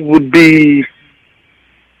 artists would be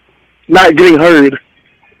not getting heard.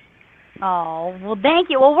 Oh, well, thank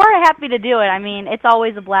you. Well, we're happy to do it. I mean, it's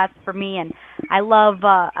always a blast for me, and I love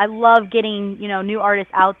getting, new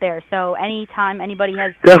artists out there. So anytime anybody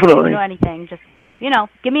has Definitely. anything, just,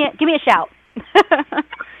 give me a shout.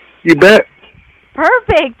 You bet.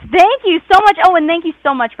 Perfect. Thank you so much. Oh, and thank you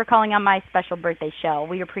so much for calling on my special birthday show.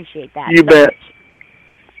 We appreciate that. You so bet. much.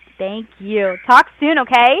 Thank you. Talk soon,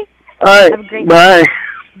 okay? All right. Have a great Bye. night.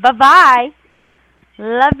 Bye-bye.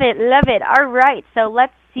 Love it, love it. All right, so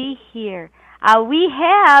let's see here. We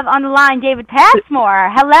have on the line David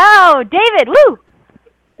Passmore. Hello, David. Woo!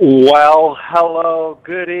 Well, hello,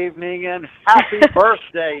 good evening, and happy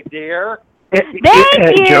birthday, dear. Thank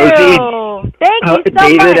you. Josie, Thank you so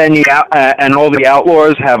David much. and all the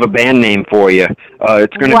Outlaws have a band name for you.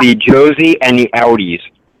 It's going to be Josie and the Outies.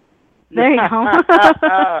 There you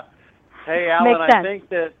go. Hey, Alan, Makes sense. I think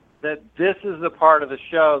that this is the part of the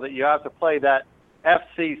show that you have to play that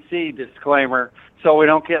FCC disclaimer so we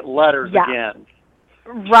don't get letters again.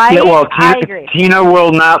 Right? Yeah, well, I agree. Tina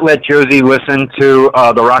will not let Josie listen to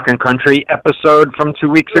the Rock and Country episode from 2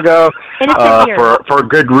 weeks ago for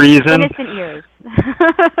good reason. Innocent ears.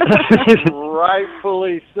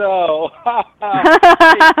 Rightfully so.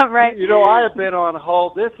 Right. I have been on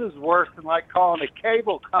hold. This is worse than like calling a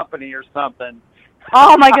cable company or something.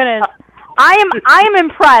 Oh my goodness. I am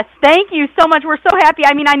impressed. Thank you so much. We're so happy.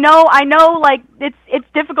 I mean, I know like it's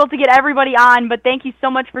difficult to get everybody on, but thank you so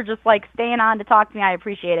much for just like staying on to talk to me. I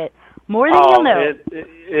appreciate it. More than you'll know.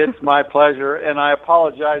 It's my pleasure, and I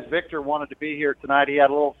apologize. Victor wanted to be here tonight. He had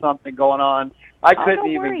a little something going on. I couldn't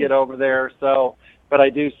even get over there, but I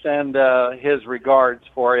do send his regards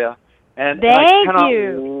for you. And I cannot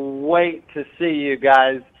wait to see you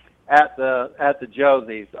guys at the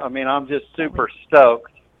Josies. I mean, I'm just super stoked.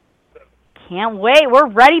 Can't wait. We're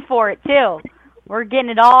ready for it too. We're getting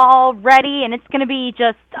it all ready, and it's going to be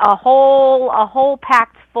just a whole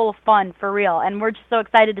packed full of fun for real. And we're just so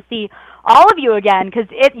excited to see all of you again because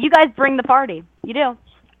you guys bring the party. You do.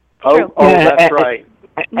 Oh, that's right.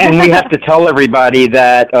 And we have to tell everybody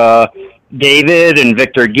that David and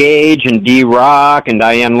Victor Gage and D-Rock and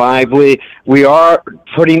Diane Lively, we are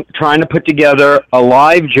trying to put together a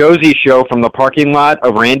live Josie show from the parking lot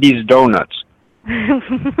of Randy's Donuts.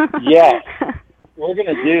 Yes, we're going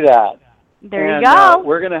to do that. There you go.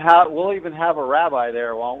 We'll even have a rabbi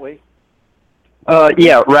there, won't we?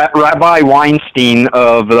 Yeah, Rabbi Weinstein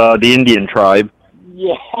of the Indian tribe.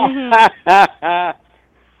 Yeah.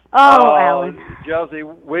 Alan. Josie,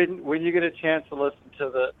 when you get a chance to listen to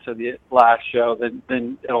the last show,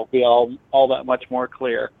 then it'll be all that much more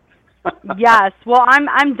clear. Yes. Well,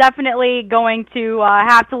 I'm definitely going to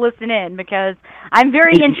have to listen in because I'm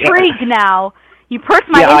very intrigued now. You perked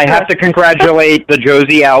my interest. I have to congratulate the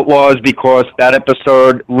Josie Outlaws because that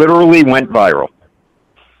episode literally went viral.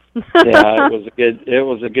 Yeah, it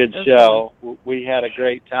was a good show. We had a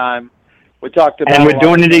great time. We talked about, and we're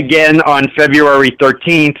doing it again on February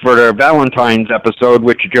 13th for their Valentine's episode,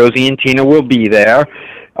 which Josie and Tina will be there.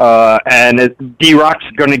 And D-Rock's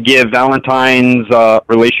going to give Valentine's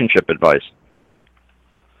relationship advice.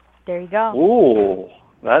 There you go. Ooh,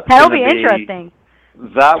 that'll be interesting.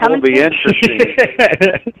 That will be interesting.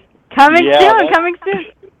 Coming soon.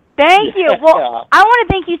 Thank you. Well, I want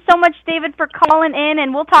to thank you so much, David, for calling in,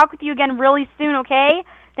 and we'll talk with you again really soon, okay?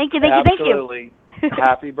 Thank you. Absolutely.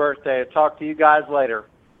 Happy birthday. I'll talk to you guys later.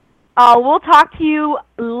 We'll talk to you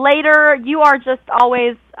later. You are just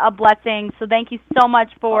always a blessing, so thank you so much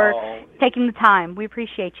for taking the time. We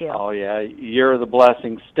appreciate you. Oh, yeah. You're the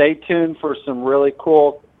blessing. Stay tuned for some really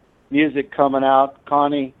cool music coming out.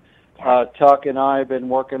 Connie, Tuck, and I have been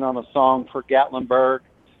working on a song for Gatlinburg,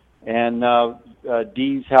 and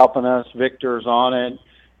Dee's helping us. Victor's on it.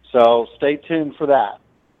 So stay tuned for that.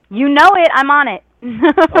 You know it. I'm on it. All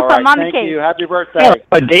right. I'm on Thank the case. you. Happy birthday.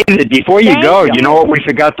 David, before you go, you know what we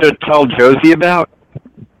forgot to tell Josie about?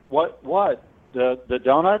 What? The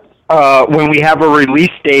donuts? When we have a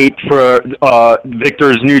release date for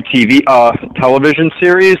Victor's new television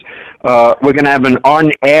series, we're going to have an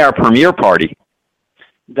on-air premiere party.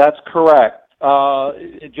 That's correct.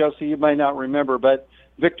 Josie, you may not remember, but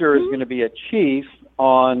Victor is going to be a chief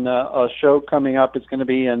on a show coming up. It's going to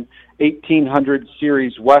be an 1800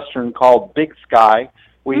 series Western called Big Sky.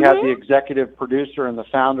 We have the executive producer and the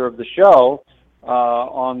founder of the show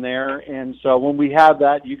on there. And so when we have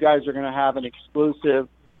that, you guys are going to have an exclusive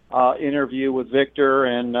interview with Victor,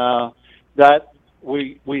 and that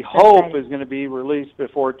we hope is going to be released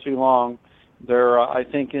before too long. They're, I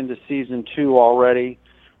think, into season 2 already.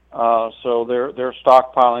 So they're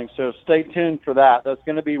stockpiling. So stay tuned for that. That's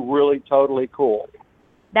going to be really totally cool.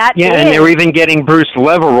 And they're even getting Bruce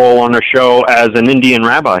Leverole on the show as an Indian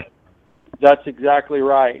rabbi. That's exactly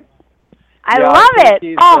right. I Yeah, love think it.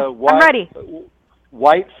 he's, Oh, white, I'm ready.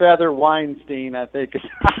 White Feather Weinstein, I think.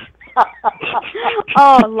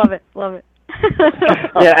 Oh, love it. Love it.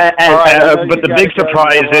 Yeah, All right, I know but you the gotta big go. You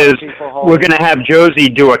surprise got a lot is of people we're holding. going to have Josie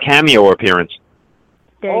do a cameo appearance.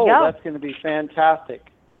 There you go. That's going to be fantastic.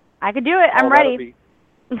 I could do it. I'm that'll ready.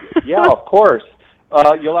 Yeah, of course.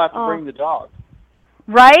 You'll have to Oh. bring the dog.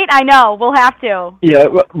 Right? I know. We'll have to. Yeah,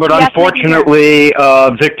 but Yes, unfortunately,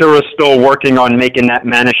 Victor is still working on making that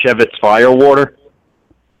Manischewitz fire water.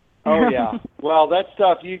 Oh, yeah. Well, that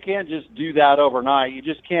stuff, you can't just do that overnight. You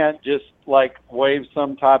just can't just, like, wave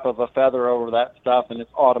some type of a feather over that stuff and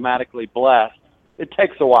it's automatically blessed. It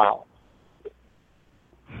takes a while.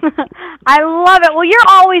 I love it. Well, you're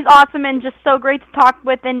always awesome and just so great to talk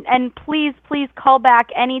with. And please call back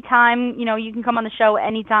anytime. You know, you can come on the show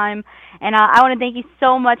anytime. And I want to thank you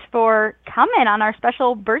so much for coming on our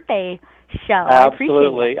special birthday show. I appreciate it.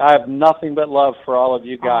 Absolutely. I have nothing but love for all of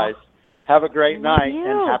you guys. Have a great night you.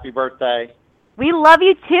 and happy birthday. We love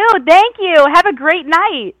you too. Thank you. Have a great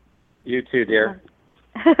night. You too, dear.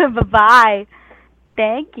 Bye-bye.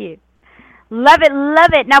 Thank you. Love it,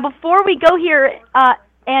 love it. Now, before we go here,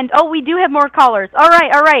 we do have more callers. All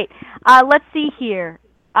right. Let's see here.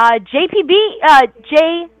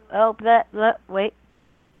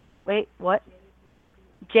 Wait, what?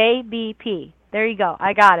 JBP. There you go.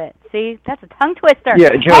 I got it. See, that's a tongue twister.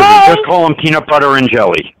 Yeah, Josie, Hey! just call him peanut butter and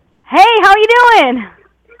jelly. Hey, how you doing?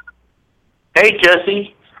 Hey,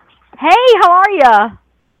 Josie. Hey, how are ya?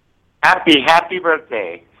 Happy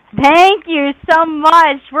birthday. Thank you so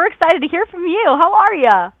much. We're excited to hear from you. How are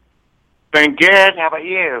ya? Been good. How about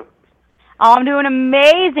you? Oh, I'm doing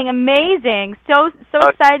amazing. So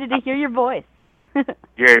excited to hear your voice.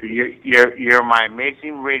 You're my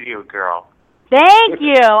amazing radio girl. Thank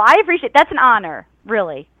you. I appreciate it. That's an honor,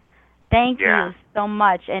 really. Thank Yeah. you so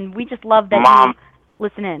much. And we just love that Mom. you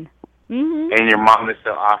listen in. Mm-hmm. And your mom is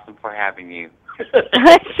so awesome for having you.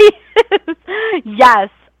 She is. Yes,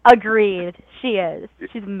 agreed. She is.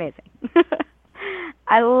 She's amazing.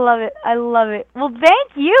 I love it. Well,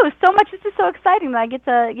 thank you so much. This is so exciting that I get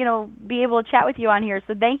to, be able to chat with you on here.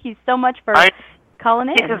 So thank you so much for calling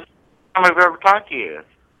in. This is the first time I've ever talked to you.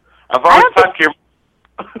 I've always talked to your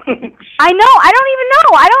I know. I don't even know.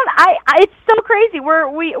 It's so crazy.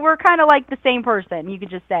 We're kind of like the same person, you could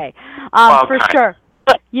just say. For sure.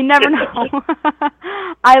 You never know.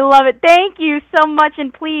 I love it. Thank you so much,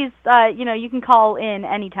 and please, you can call in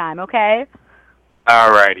anytime, okay?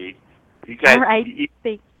 All righty. You guys All right. you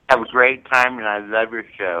have a great time, and I love your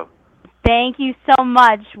show. Thank you so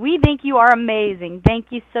much. We think you are amazing.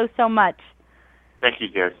 Thank you so much. Thank you,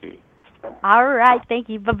 Josie. All right. Thank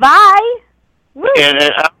you. Bye-bye. Woo. And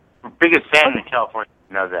I'm the biggest fan in California.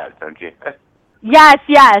 You know that, don't you? Yes.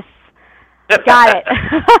 Got it.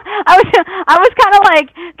 I was kind of like,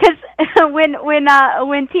 because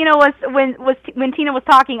when Tina was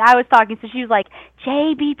talking, I was talking, so she was like,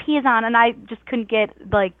 JBP is on, and I just couldn't get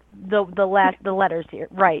like the letters here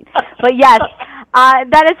right. But yes,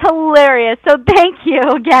 that is hilarious. So thank you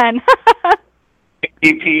again.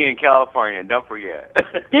 JBP in California, don't forget.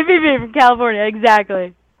 JBP from California,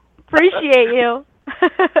 exactly. Appreciate you.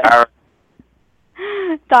 All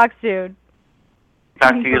right. Talk soon.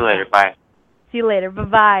 Talk to you later. Bye. See you later.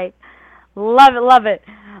 Bye-bye. Love it.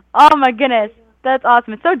 Oh, my goodness. That's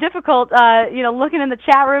awesome. It's so difficult, looking in the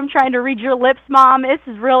chat room, trying to read your lips, Mom. This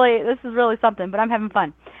is really something, but I'm having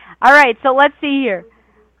fun. All right, so let's see here.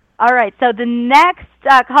 All right, so the next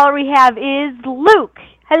caller we have is Luke.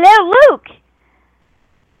 Hello, Luke.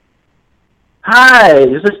 Hi,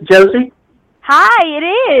 is this Josie? Hi, it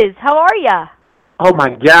is. How are ya? Oh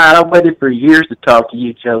my God, I waited for years to talk to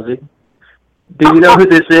you, Josie. Do you know who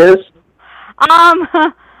this is?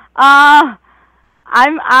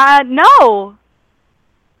 No.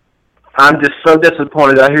 I'm just so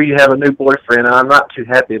disappointed. I hear you have a new boyfriend, and I'm not too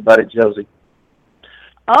happy about it, Josie.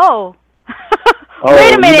 Oh. Oh,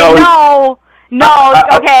 Wait a minute. you know, No.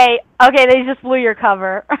 Okay, they just blew your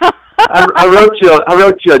cover. I wrote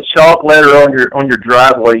you a chalk letter on your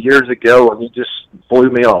driveway years ago, and you just blew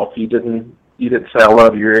me off. You didn't say I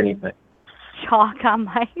love you or anything. Chalk on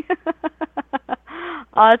my...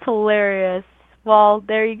 Oh, that's hilarious. Well,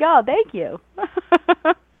 there you go. Thank you.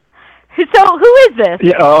 So, who is this?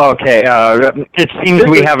 Yeah. Oh, okay. It seems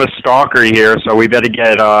we have a stalker here, so we better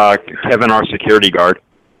get Kevin, our security guard.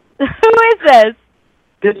 Who is this?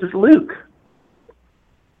 This is Luke.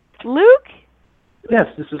 Luke? Yes,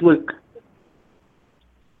 this is Luke.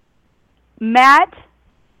 Matt?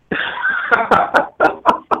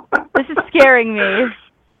 This is scaring me.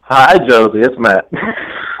 Hi, Josie. It's Matt.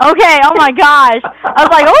 Okay, oh my gosh. I was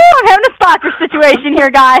like, oh, I'm having a stalker situation here,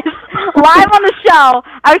 guys. Live on the show.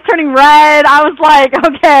 I was turning red. I was like,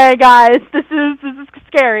 okay, guys, this is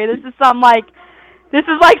scary. This is some like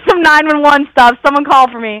some 911 stuff. Someone called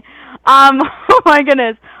for me. Oh my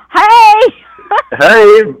goodness. Hey!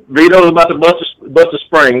 Hey, Vito's about to bust a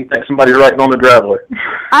spring. He thinks somebody's right on the driveway.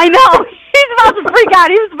 I know. He's about to freak out.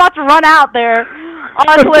 He was about to run out there.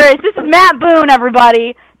 Oh, it's hilarious. This is Matt Boone,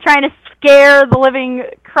 everybody, trying to scare the living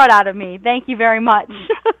crud out of me. Thank you very much.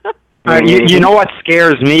 You know what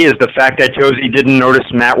scares me is the fact that Josie didn't notice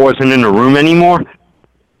Matt wasn't in the room anymore.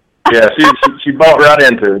 Yeah, she bought right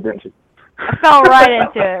into it, didn't she? I fell right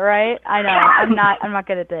into it, right? I know. I'm not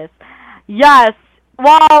good at this. Yes.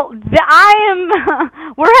 Well,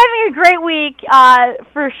 we're having a great week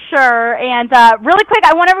for sure. And really quick,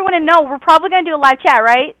 I want everyone to know we're probably going to do a live chat,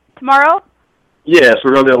 right? Tomorrow? Yes,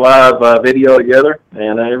 we're going to do a live video together,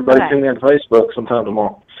 and everybody tune in to Facebook sometime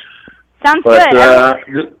tomorrow. Sounds good.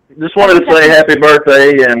 Just wanted to say happy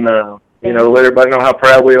birthday and, let everybody know how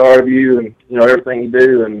proud we are of you and, everything you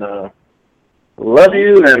do. And love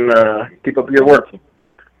you and keep up the good work.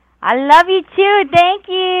 I love you too. Thank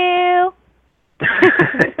you.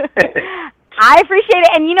 I appreciate it.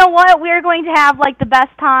 And you know what? We're going to have like the best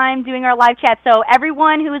time doing our live chat. So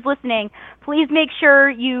everyone who is listening, please make sure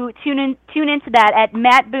you tune into that at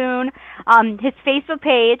Matt Boone, his Facebook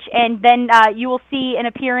page, and then you will see an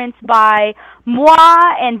appearance by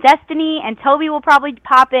Moi and Destiny, and Toby will probably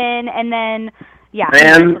pop in, and then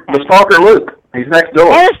and the stalker Luke. He's next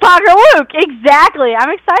door. And the stalker Luke. Exactly. I'm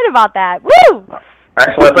excited about that. Woo!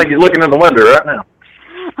 Actually, I think he's looking in the window right now.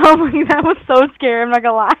 Oh my, that was so scary. I'm not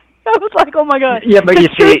gonna lie. I was like, oh my god. Yeah, but you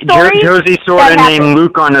see, Josie saw a name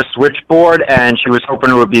Luke on the switchboard, and she was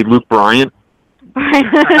hoping it would be Luke Bryant.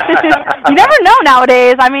 You never know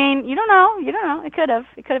nowadays. I mean, you don't know. It could have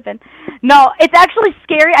been. No, it's actually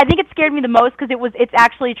scary. I think it scared me the most because it's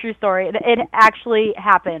actually a true story. It actually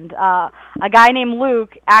happened. A guy named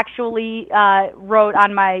Luke actually wrote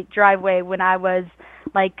on my driveway when I was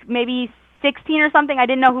like maybe 16 or something. I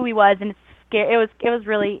didn't know who he was, and it was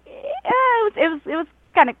really it was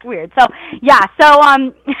kind of weird. So yeah, so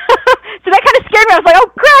so that kind of scared me. I was like, oh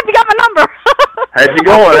crap, you got my number. How'd you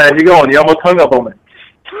going? You almost hung up on me.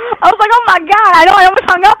 I was like, oh my god, I know, I almost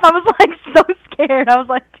hung up. I was like so scared. I was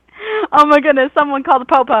like, oh my goodness, someone called the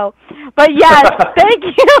popo. But yes, thank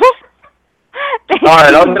you. All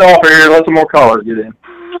right, I'll get off here and let some more callers get in.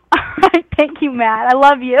 All right, thank you, Matt. I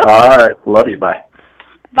love you. All right, love you. Bye.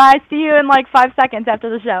 Bye. See you in like 5 seconds after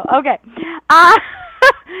the show. Okay.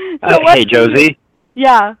 Hey, Josie.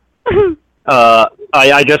 Yeah.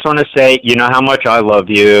 I just want to say, you know how much I love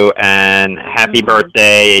you, and happy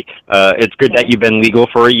birthday. It's good that you've been legal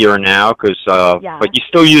for a year now, but you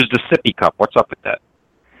still use the sippy cup. What's up with that?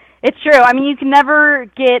 It's true. I mean, you can never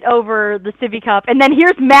get over the sippy cup. And then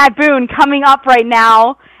here's Matt Boone coming up right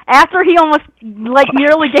now after he almost,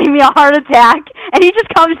 nearly gave me a heart attack. And he just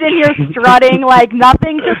comes in here strutting like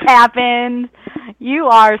nothing just happened. You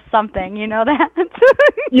are something, you know that?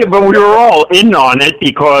 Yeah, but we were all in on it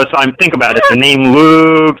because think about it. The name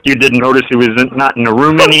Luke, you didn't notice he was not in the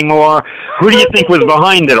room anymore. Who do you think was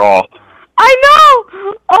behind it all? I know!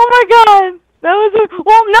 Oh my god! That was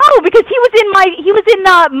no, because he was in my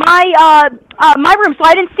room, so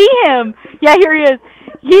I didn't see him. Yeah, here he is.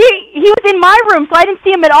 He was in my room, so I didn't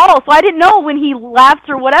see him at all. So I didn't know when he left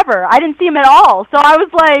or whatever. I didn't see him at all. So I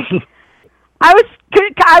was like, I was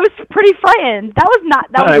pretty frightened. That was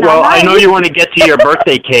not well, nice. I know you want to get to your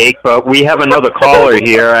birthday cake, but we have another caller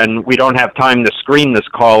here, and we don't have time to screen this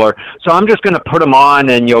caller. So I'm just going to put them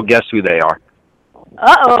on, and you'll guess who they are.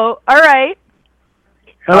 Uh-oh. All right.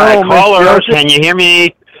 Hello, caller. Can you hear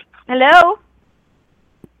me? Hello?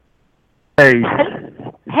 Hey.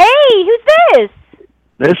 Hey, who's this?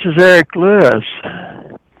 This is Eric Lewis.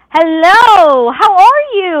 Hello. How are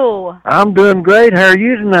you? I'm doing great. How are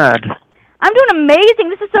you tonight? I'm doing amazing.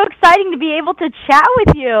 This is so exciting to be able to chat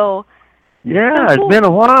with you. Yeah, so cool. It's been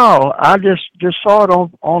a while. I just saw it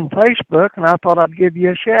on Facebook, and I thought I'd give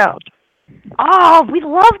you a shout. Oh, we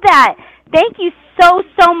love that. Thank you so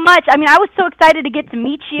much. I mean, I was so excited to get to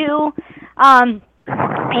meet you, and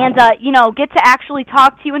get to actually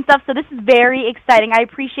talk to you and stuff. So this is very exciting. I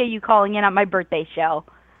appreciate you calling in on my birthday show.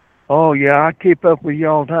 Oh yeah, I keep up with you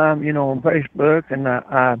all the time, on Facebook, and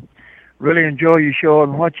I really enjoy your show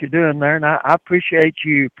and what you're doing there. And I appreciate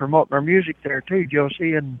you promoting our music there too,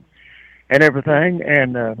 Josie, and everything.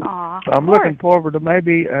 And so I'm looking forward to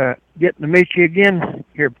maybe getting to meet you again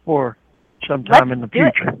here before sometime in the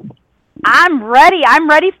future. I'm ready. I'm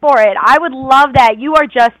ready for it. I would love that. You are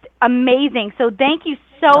just amazing. So thank you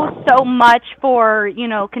so much for,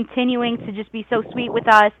 continuing to just be so sweet with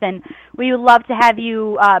us, and we would love to have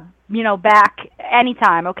you, back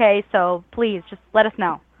anytime, okay? So please, just let us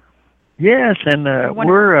know. Yes, and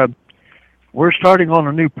we're starting on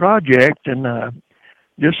a new project, and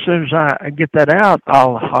just as soon as I get that out,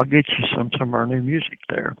 I'll get you some of our new music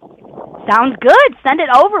there. Sounds good. Send it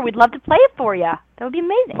over. We'd love to play it for you. That would be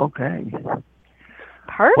amazing. Okay.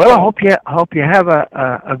 Perfect. Well, I hope you have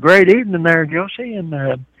a great evening there, Josie, and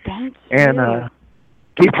thank you. And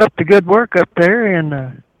keep up the good work up there.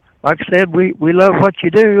 And like I said, we love what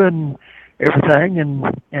you do and everything,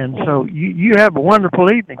 and so you have a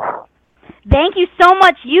wonderful evening. Thank you so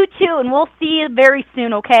much. You too, and we'll see you very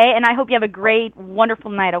soon, okay? And I hope you have a great, wonderful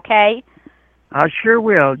night, okay? I sure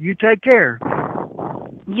will. You take care.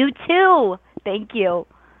 You too. Thank you.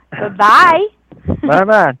 Goodbye.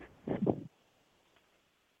 Bye-bye.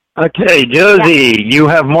 Okay, Josie, you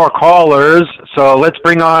have more callers, so let's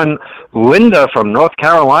bring on Linda from North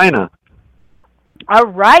Carolina. All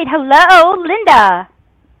right. Hello, Linda.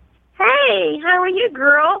 Hey, how are you,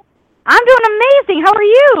 girl? I'm doing amazing. How are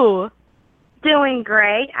you? Doing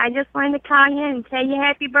great. I just wanted to call you and tell you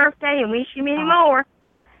happy birthday and wish you many more.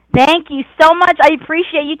 Thank you so much. I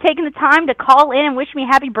appreciate you taking the time to call in and wish me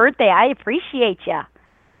happy birthday. I appreciate you.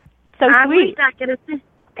 So I sweet. wish I could have.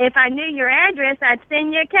 If I knew your address, I'd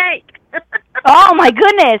send you a cake. Oh, my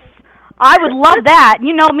goodness. I would love that.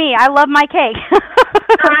 You know me. I love my cake.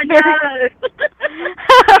 I know.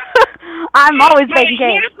 I'm always baking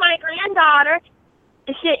cake. Here's my granddaughter.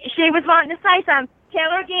 She was wanting to say something. Tell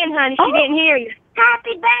her again, honey. She didn't hear you.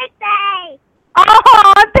 Happy birthday!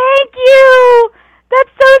 Oh, thank you. That's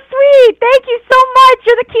so sweet. Thank you so much.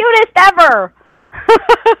 You're the cutest ever.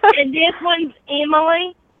 And this one's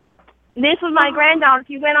Emily. This was my granddaughter. If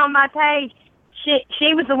you went on my page,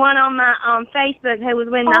 she was the one on my Facebook who was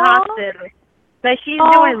in the hospital. But she's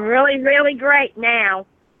doing really, really great now.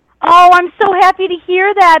 Oh, I'm so happy to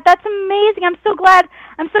hear that. That's amazing. I'm so glad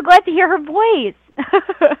to hear her voice.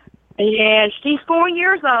 Yeah, she's 4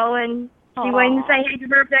 years old, and she wanted to say happy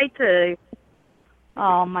birthday, too.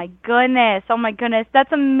 Oh, my goodness. Oh, my goodness.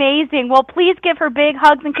 That's amazing. Well, please give her big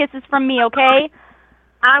hugs and kisses from me, okay?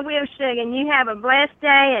 I will, Sugar, and you have a blessed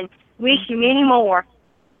day, and wish you many more.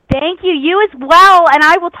 Thank you. You as well, and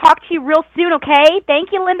I will talk to you real soon, okay?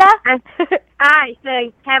 Thank you, Linda. All right,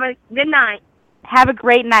 so have a good night. Have a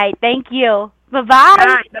great night. Thank you. Bye-bye. All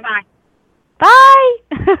right, bye-bye.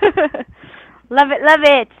 Bye. Love it, love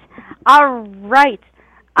it. All right.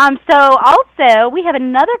 So also we have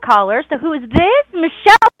another caller. So who is this?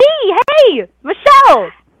 Michelle B. Hey, Michelle.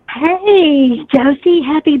 Hey, Josie.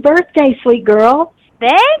 Happy birthday, sweet girl.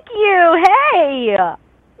 Thank you. Hey.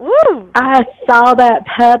 Woo. I saw that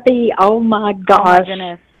puppy. Oh my gosh. Oh my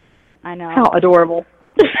goodness. I know. How adorable.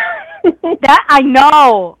 That I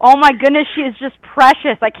know. Oh my goodness, she is just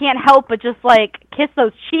precious. I can't help but just kiss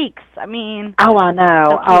those cheeks. I mean. Oh, I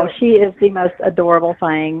know. So she is the most adorable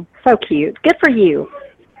thing. So cute. Good for you.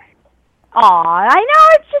 Aw, I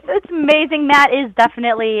know. It's amazing. Matt is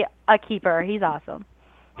definitely a keeper. He's awesome.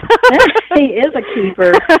 He is a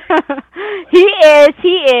keeper. He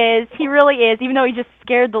is. He really is. Even though he just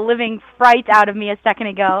scared the living fright out of me a second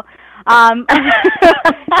ago.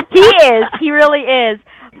 He is. He really is.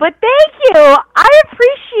 But thank you. I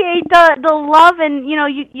appreciate the love and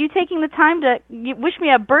you taking the time to wish me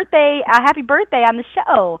a happy birthday on the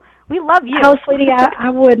show. We love you. Oh, sweetie, I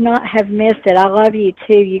would not have missed it. I love you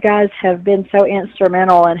too. You guys have been so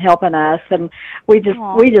instrumental in helping us, and we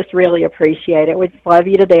just really appreciate it. We just love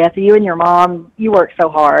you to death. You and your mom, you work so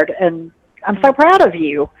hard, and I'm so proud of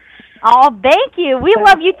you. Oh, thank you. We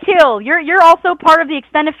love you too. You're also part of the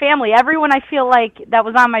extended family. Everyone I feel like that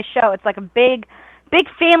was on my show. It's like a big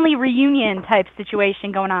family reunion type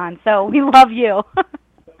situation going on. So we love you.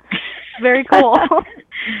 Very cool.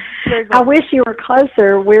 Very cool. I wish you were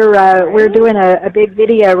closer. We're doing a big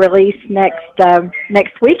video release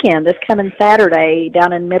next weekend, this coming Saturday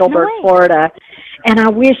down in Middleburg, Florida. And I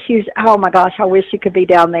wish oh my gosh, I wish you could be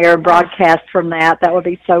down there and broadcast from that. That would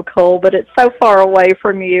be so cool, but it's so far away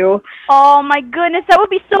from you. Oh my goodness, that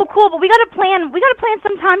would be so cool. But we got to plan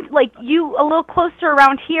sometime you a little closer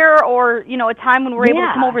around here, or a time when we're able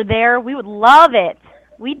to come over there. We would love it.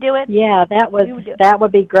 We do it. Yeah, that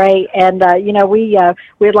would be great. And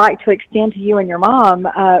we'd like to extend to you and your mom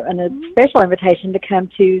a special invitation to come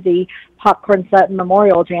to the Popcorn Sutton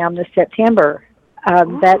Memorial Jam this September.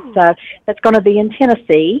 That's going to be in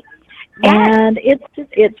Tennessee, and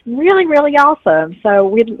it's really, really awesome. So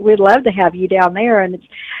we'd love to have you down there. And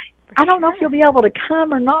I don't know if you'll be able to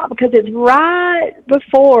come or not because it's right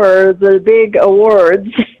before the big awards.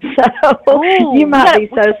 So you might be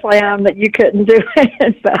so slammed that you couldn't do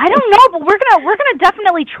it. But. I don't know, but we're gonna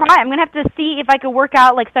definitely try. I'm gonna have to see if I could work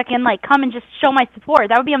out so I can come and just show my support.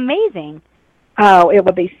 That would be amazing. Oh, it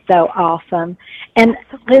would be so awesome. And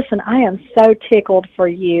listen, I am so tickled for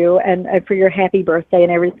you and for your happy birthday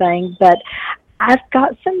and everything, but I've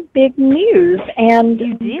got some big news, and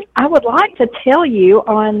I would like to tell you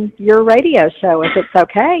on your radio show, if it's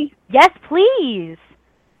okay. Yes, please.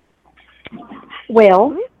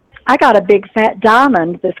 Well, I got a big fat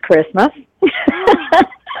diamond this Christmas.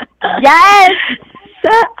 Yes!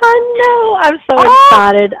 I know. I'm so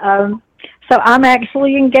excited. So I'm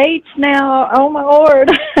actually engaged now. Oh, my Lord.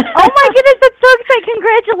 Oh, my goodness. That's so exciting.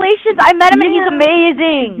 Congratulations. I met him, and he's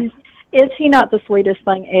amazing. Is he not the sweetest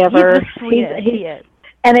thing ever? He's the sweetest. He is.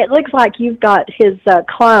 And it looks like you've got his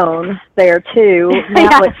clone there, too.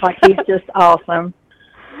 That looks like he's just awesome.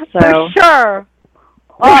 So. For sure.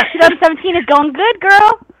 Oh, 2017 is going good,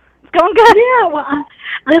 girl. It's going good. Yeah, well,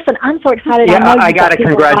 listen, I'm so excited. Yeah, I got to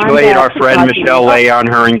congratulate our friend Michelle Lay on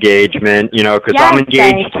her engagement, because I'm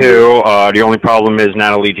engaged too. The only problem is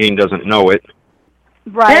Natalie Jean doesn't know it.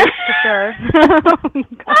 Right, for sure.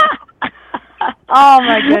 Oh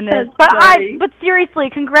my goodness! But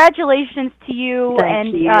seriously, congratulations to you.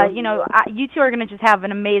 Thank you. You two are going to just have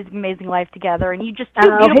an amazing life together, and you just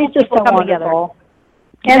he's just so coming together. wonderful.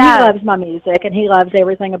 And he loves my music, and he loves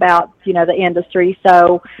everything about the industry.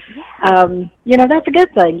 So, that's a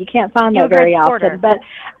good thing. You can't find that very often. But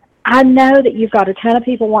I know that you've got a ton of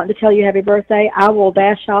people wanting to tell you happy birthday. I will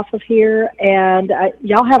dash off of here, and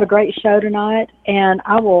y'all have a great show tonight. And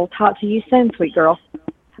I will talk to you soon, sweet girl.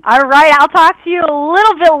 All right, I'll talk to you a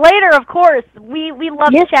little bit later, of course. We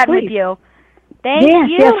love chatting with you. Thank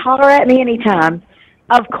you. Yes, holler at me anytime.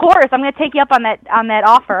 Of course. I'm going to take you up on that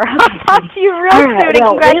offer. I'll talk to you real soon. Right,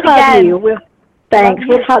 well, Congrats we love again. you. Thanks.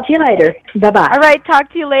 We'll talk to you later. Bye-bye. All right,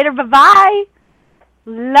 talk to you later. Bye-bye.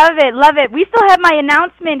 Love it. We still have my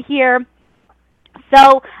announcement here.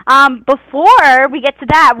 So before we get to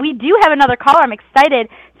that, we do have another caller. I'm excited.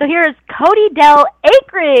 So here's Cody Del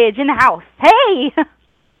Acreage in the house. Hey.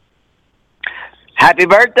 Happy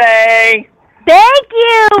birthday! Thank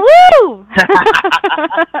you! Woo!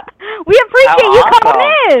 We appreciate you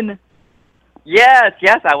coming in.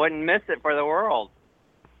 Yes, I wouldn't miss it for the world.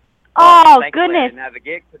 Oh, thankfully goodness. I didn't have a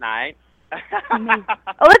gig tonight.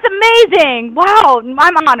 Oh, that's amazing. Wow,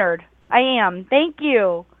 I'm honored. I am. Thank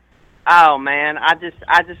you. Oh man, I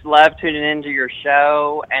just love tuning into your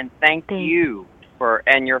show, and thank you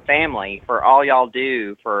and your family for all y'all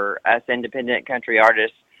do for us independent country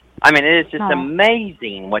artists. I mean, it is just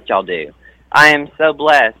amazing what y'all do. I am so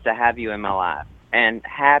blessed to have you in my life. And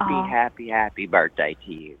happy birthday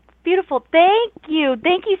to you. Beautiful. Thank you.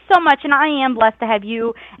 Thank you so much. And I am blessed to have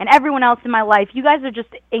you and everyone else in my life. You guys are just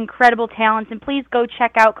incredible talents. And please go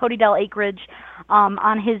check out Cody Del Acreage on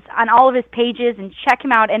all of his pages and check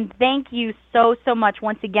him out. And thank you so much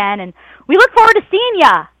once again. And we look forward to seeing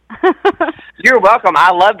ya. You're welcome.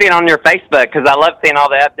 I love being on your Facebook because I love seeing all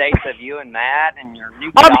the updates of you and Matt and your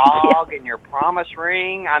new dog and your promise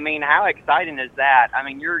ring. I mean, how exciting is that? I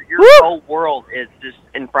mean, your whole world is just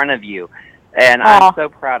in front of you, and I'm so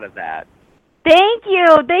proud of that. Thank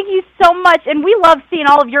you so much, and we love seeing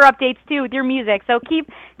all of your updates too with your music. So keep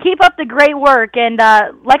up the great work, and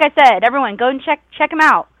like I said, everyone go and check him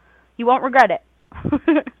out. You won't regret it.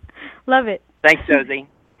 Love it. Thanks, Josie.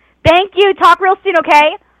 Thank you. Talk real soon,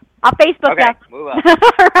 okay? I'll Facebook you. Okay, move up.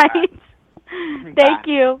 All right. Thank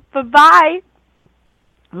you. Bye-bye.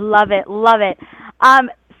 Love it.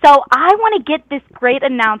 So I want to get this great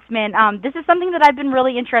announcement. This is something that I've been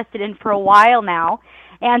really interested in for a while now.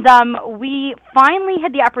 And we finally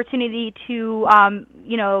had the opportunity to,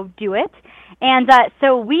 do it. And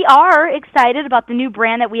so we are excited about the new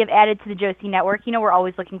brand that we have added to the Josie Network. We're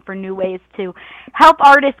always looking for new ways to help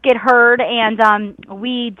artists get heard, and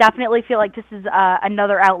we definitely feel like this is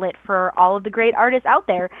another outlet for all of the great artists out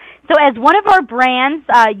there. So as one of our brands,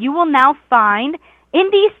 you will now find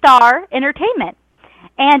Indie Star Entertainment.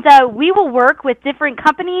 And we will work with different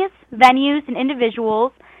companies, venues, and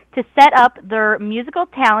individuals to set up their musical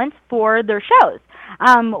talents for their shows.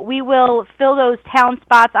 We will fill those talent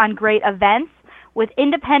spots on great events with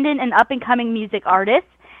independent and up-and-coming music artists.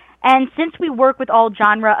 And since we work with all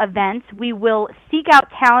genre events, we will seek out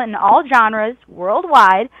talent in all genres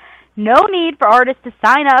worldwide. No need for artists to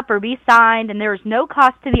sign up or be signed, and there is no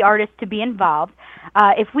cost to the artist to be involved.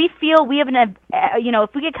 If we feel we have if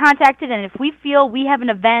we get contacted and if we feel we have an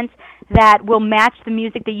event that will match the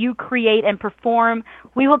music that you create and perform.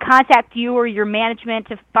 We will contact you or your management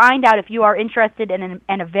to find out if you are interested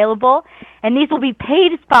and available. And these will be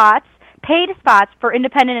paid spots for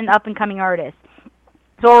independent and up-and-coming artists.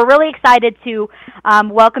 So we're really excited to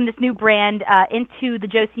welcome this new brand into the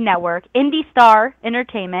Josie Network, Indie Star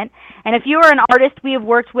Entertainment. And if you are an artist we have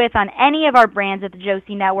worked with on any of our brands at the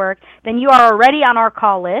Josie Network, then you are already on our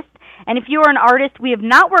call list. And if you are an artist we have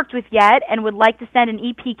not worked with yet and would like to send an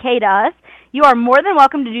EPK to us, you are more than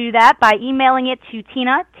welcome to do that by emailing it to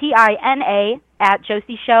Tina, Tina,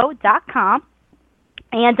 @josieshow.com.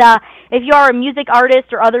 And if you are a music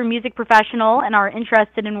artist or other music professional and are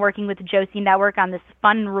interested in working with the Josie Network on this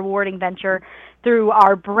fun and rewarding venture through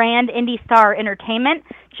our brand, Indie Star Entertainment,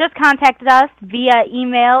 just contact us via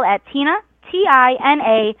email at Tina,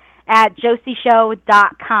 Tina,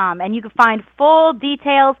 @josieshow.com. And you can find full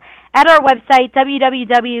details at our website,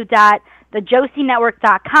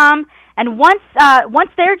 www.thejosienetwork.com. And once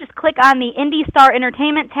there, just click on the Indie Star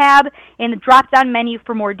Entertainment tab in the drop-down menu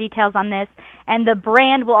for more details on this. And the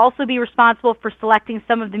brand will also be responsible for selecting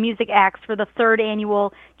some of the music acts for the 3rd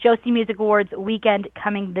annual Josie Music Awards weekend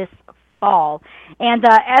coming this fall. And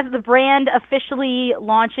as the brand officially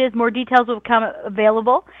launches, more details will become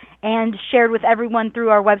available and shared with everyone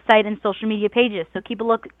through our website and social media pages. So keep a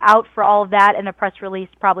look out for all of that and a press release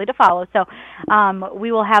probably to follow. So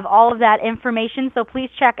we will have all of that information. So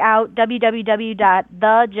please check out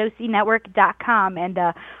www.thejosienetwork.com. And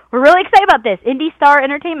we're really excited about this, Indie Star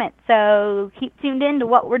Entertainment. So keep tuned in to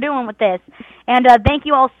what we're doing with this. And thank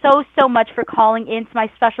you all so much for calling in to my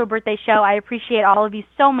special birthday show. I appreciate all of you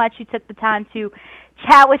so much who took the time to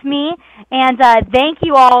chat with me. And thank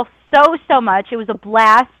you all so much. It was a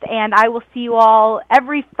blast, and I will see you all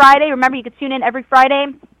every Friday. Remember, you can tune in every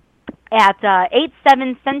Friday at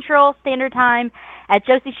 8/7 Central Standard Time at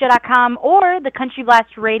josieshow.com or the Country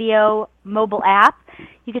Blast Radio mobile app.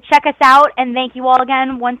 You can check us out, and thank you all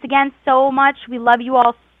once again so much. We love you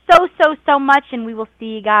all so much, and we will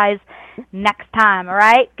see you guys next time, all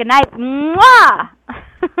right? Good night. Mwah!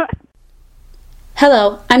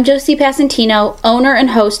 Hello, I'm Josie Passantino, owner and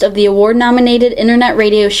host of the award-nominated internet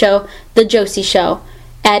radio show, The Josie Show,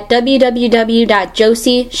 at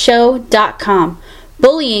www.josieshow.com.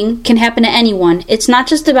 Bullying can happen to anyone. It's not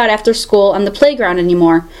just about after school on the playground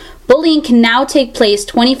anymore. Bullying can now take place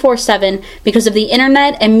 24/7 because of the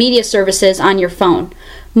internet and media services on your phone.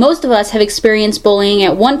 Most of us have experienced bullying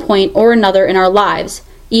at one point or another in our lives,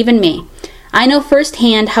 even me. I know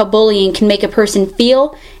firsthand how bullying can make a person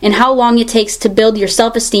feel and how long it takes to build your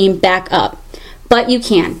self-esteem back up. But you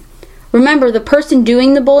can. Remember, the person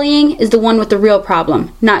doing the bullying is the one with the real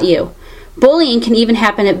problem, not you. Bullying can even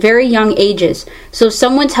happen at very young ages, so if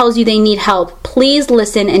someone tells you they need help, please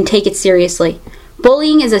listen and take it seriously.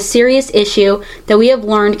 Bullying is a serious issue that we have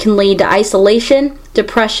learned can lead to isolation,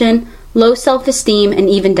 depression, low self-esteem, and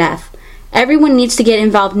even death. Everyone needs to get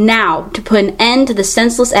involved now to put an end to the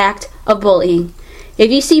senseless act of bullying. If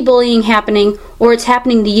you see bullying happening or it's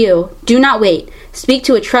happening to you, do not wait. Speak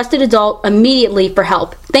to a trusted adult immediately for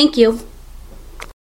help. Thank you.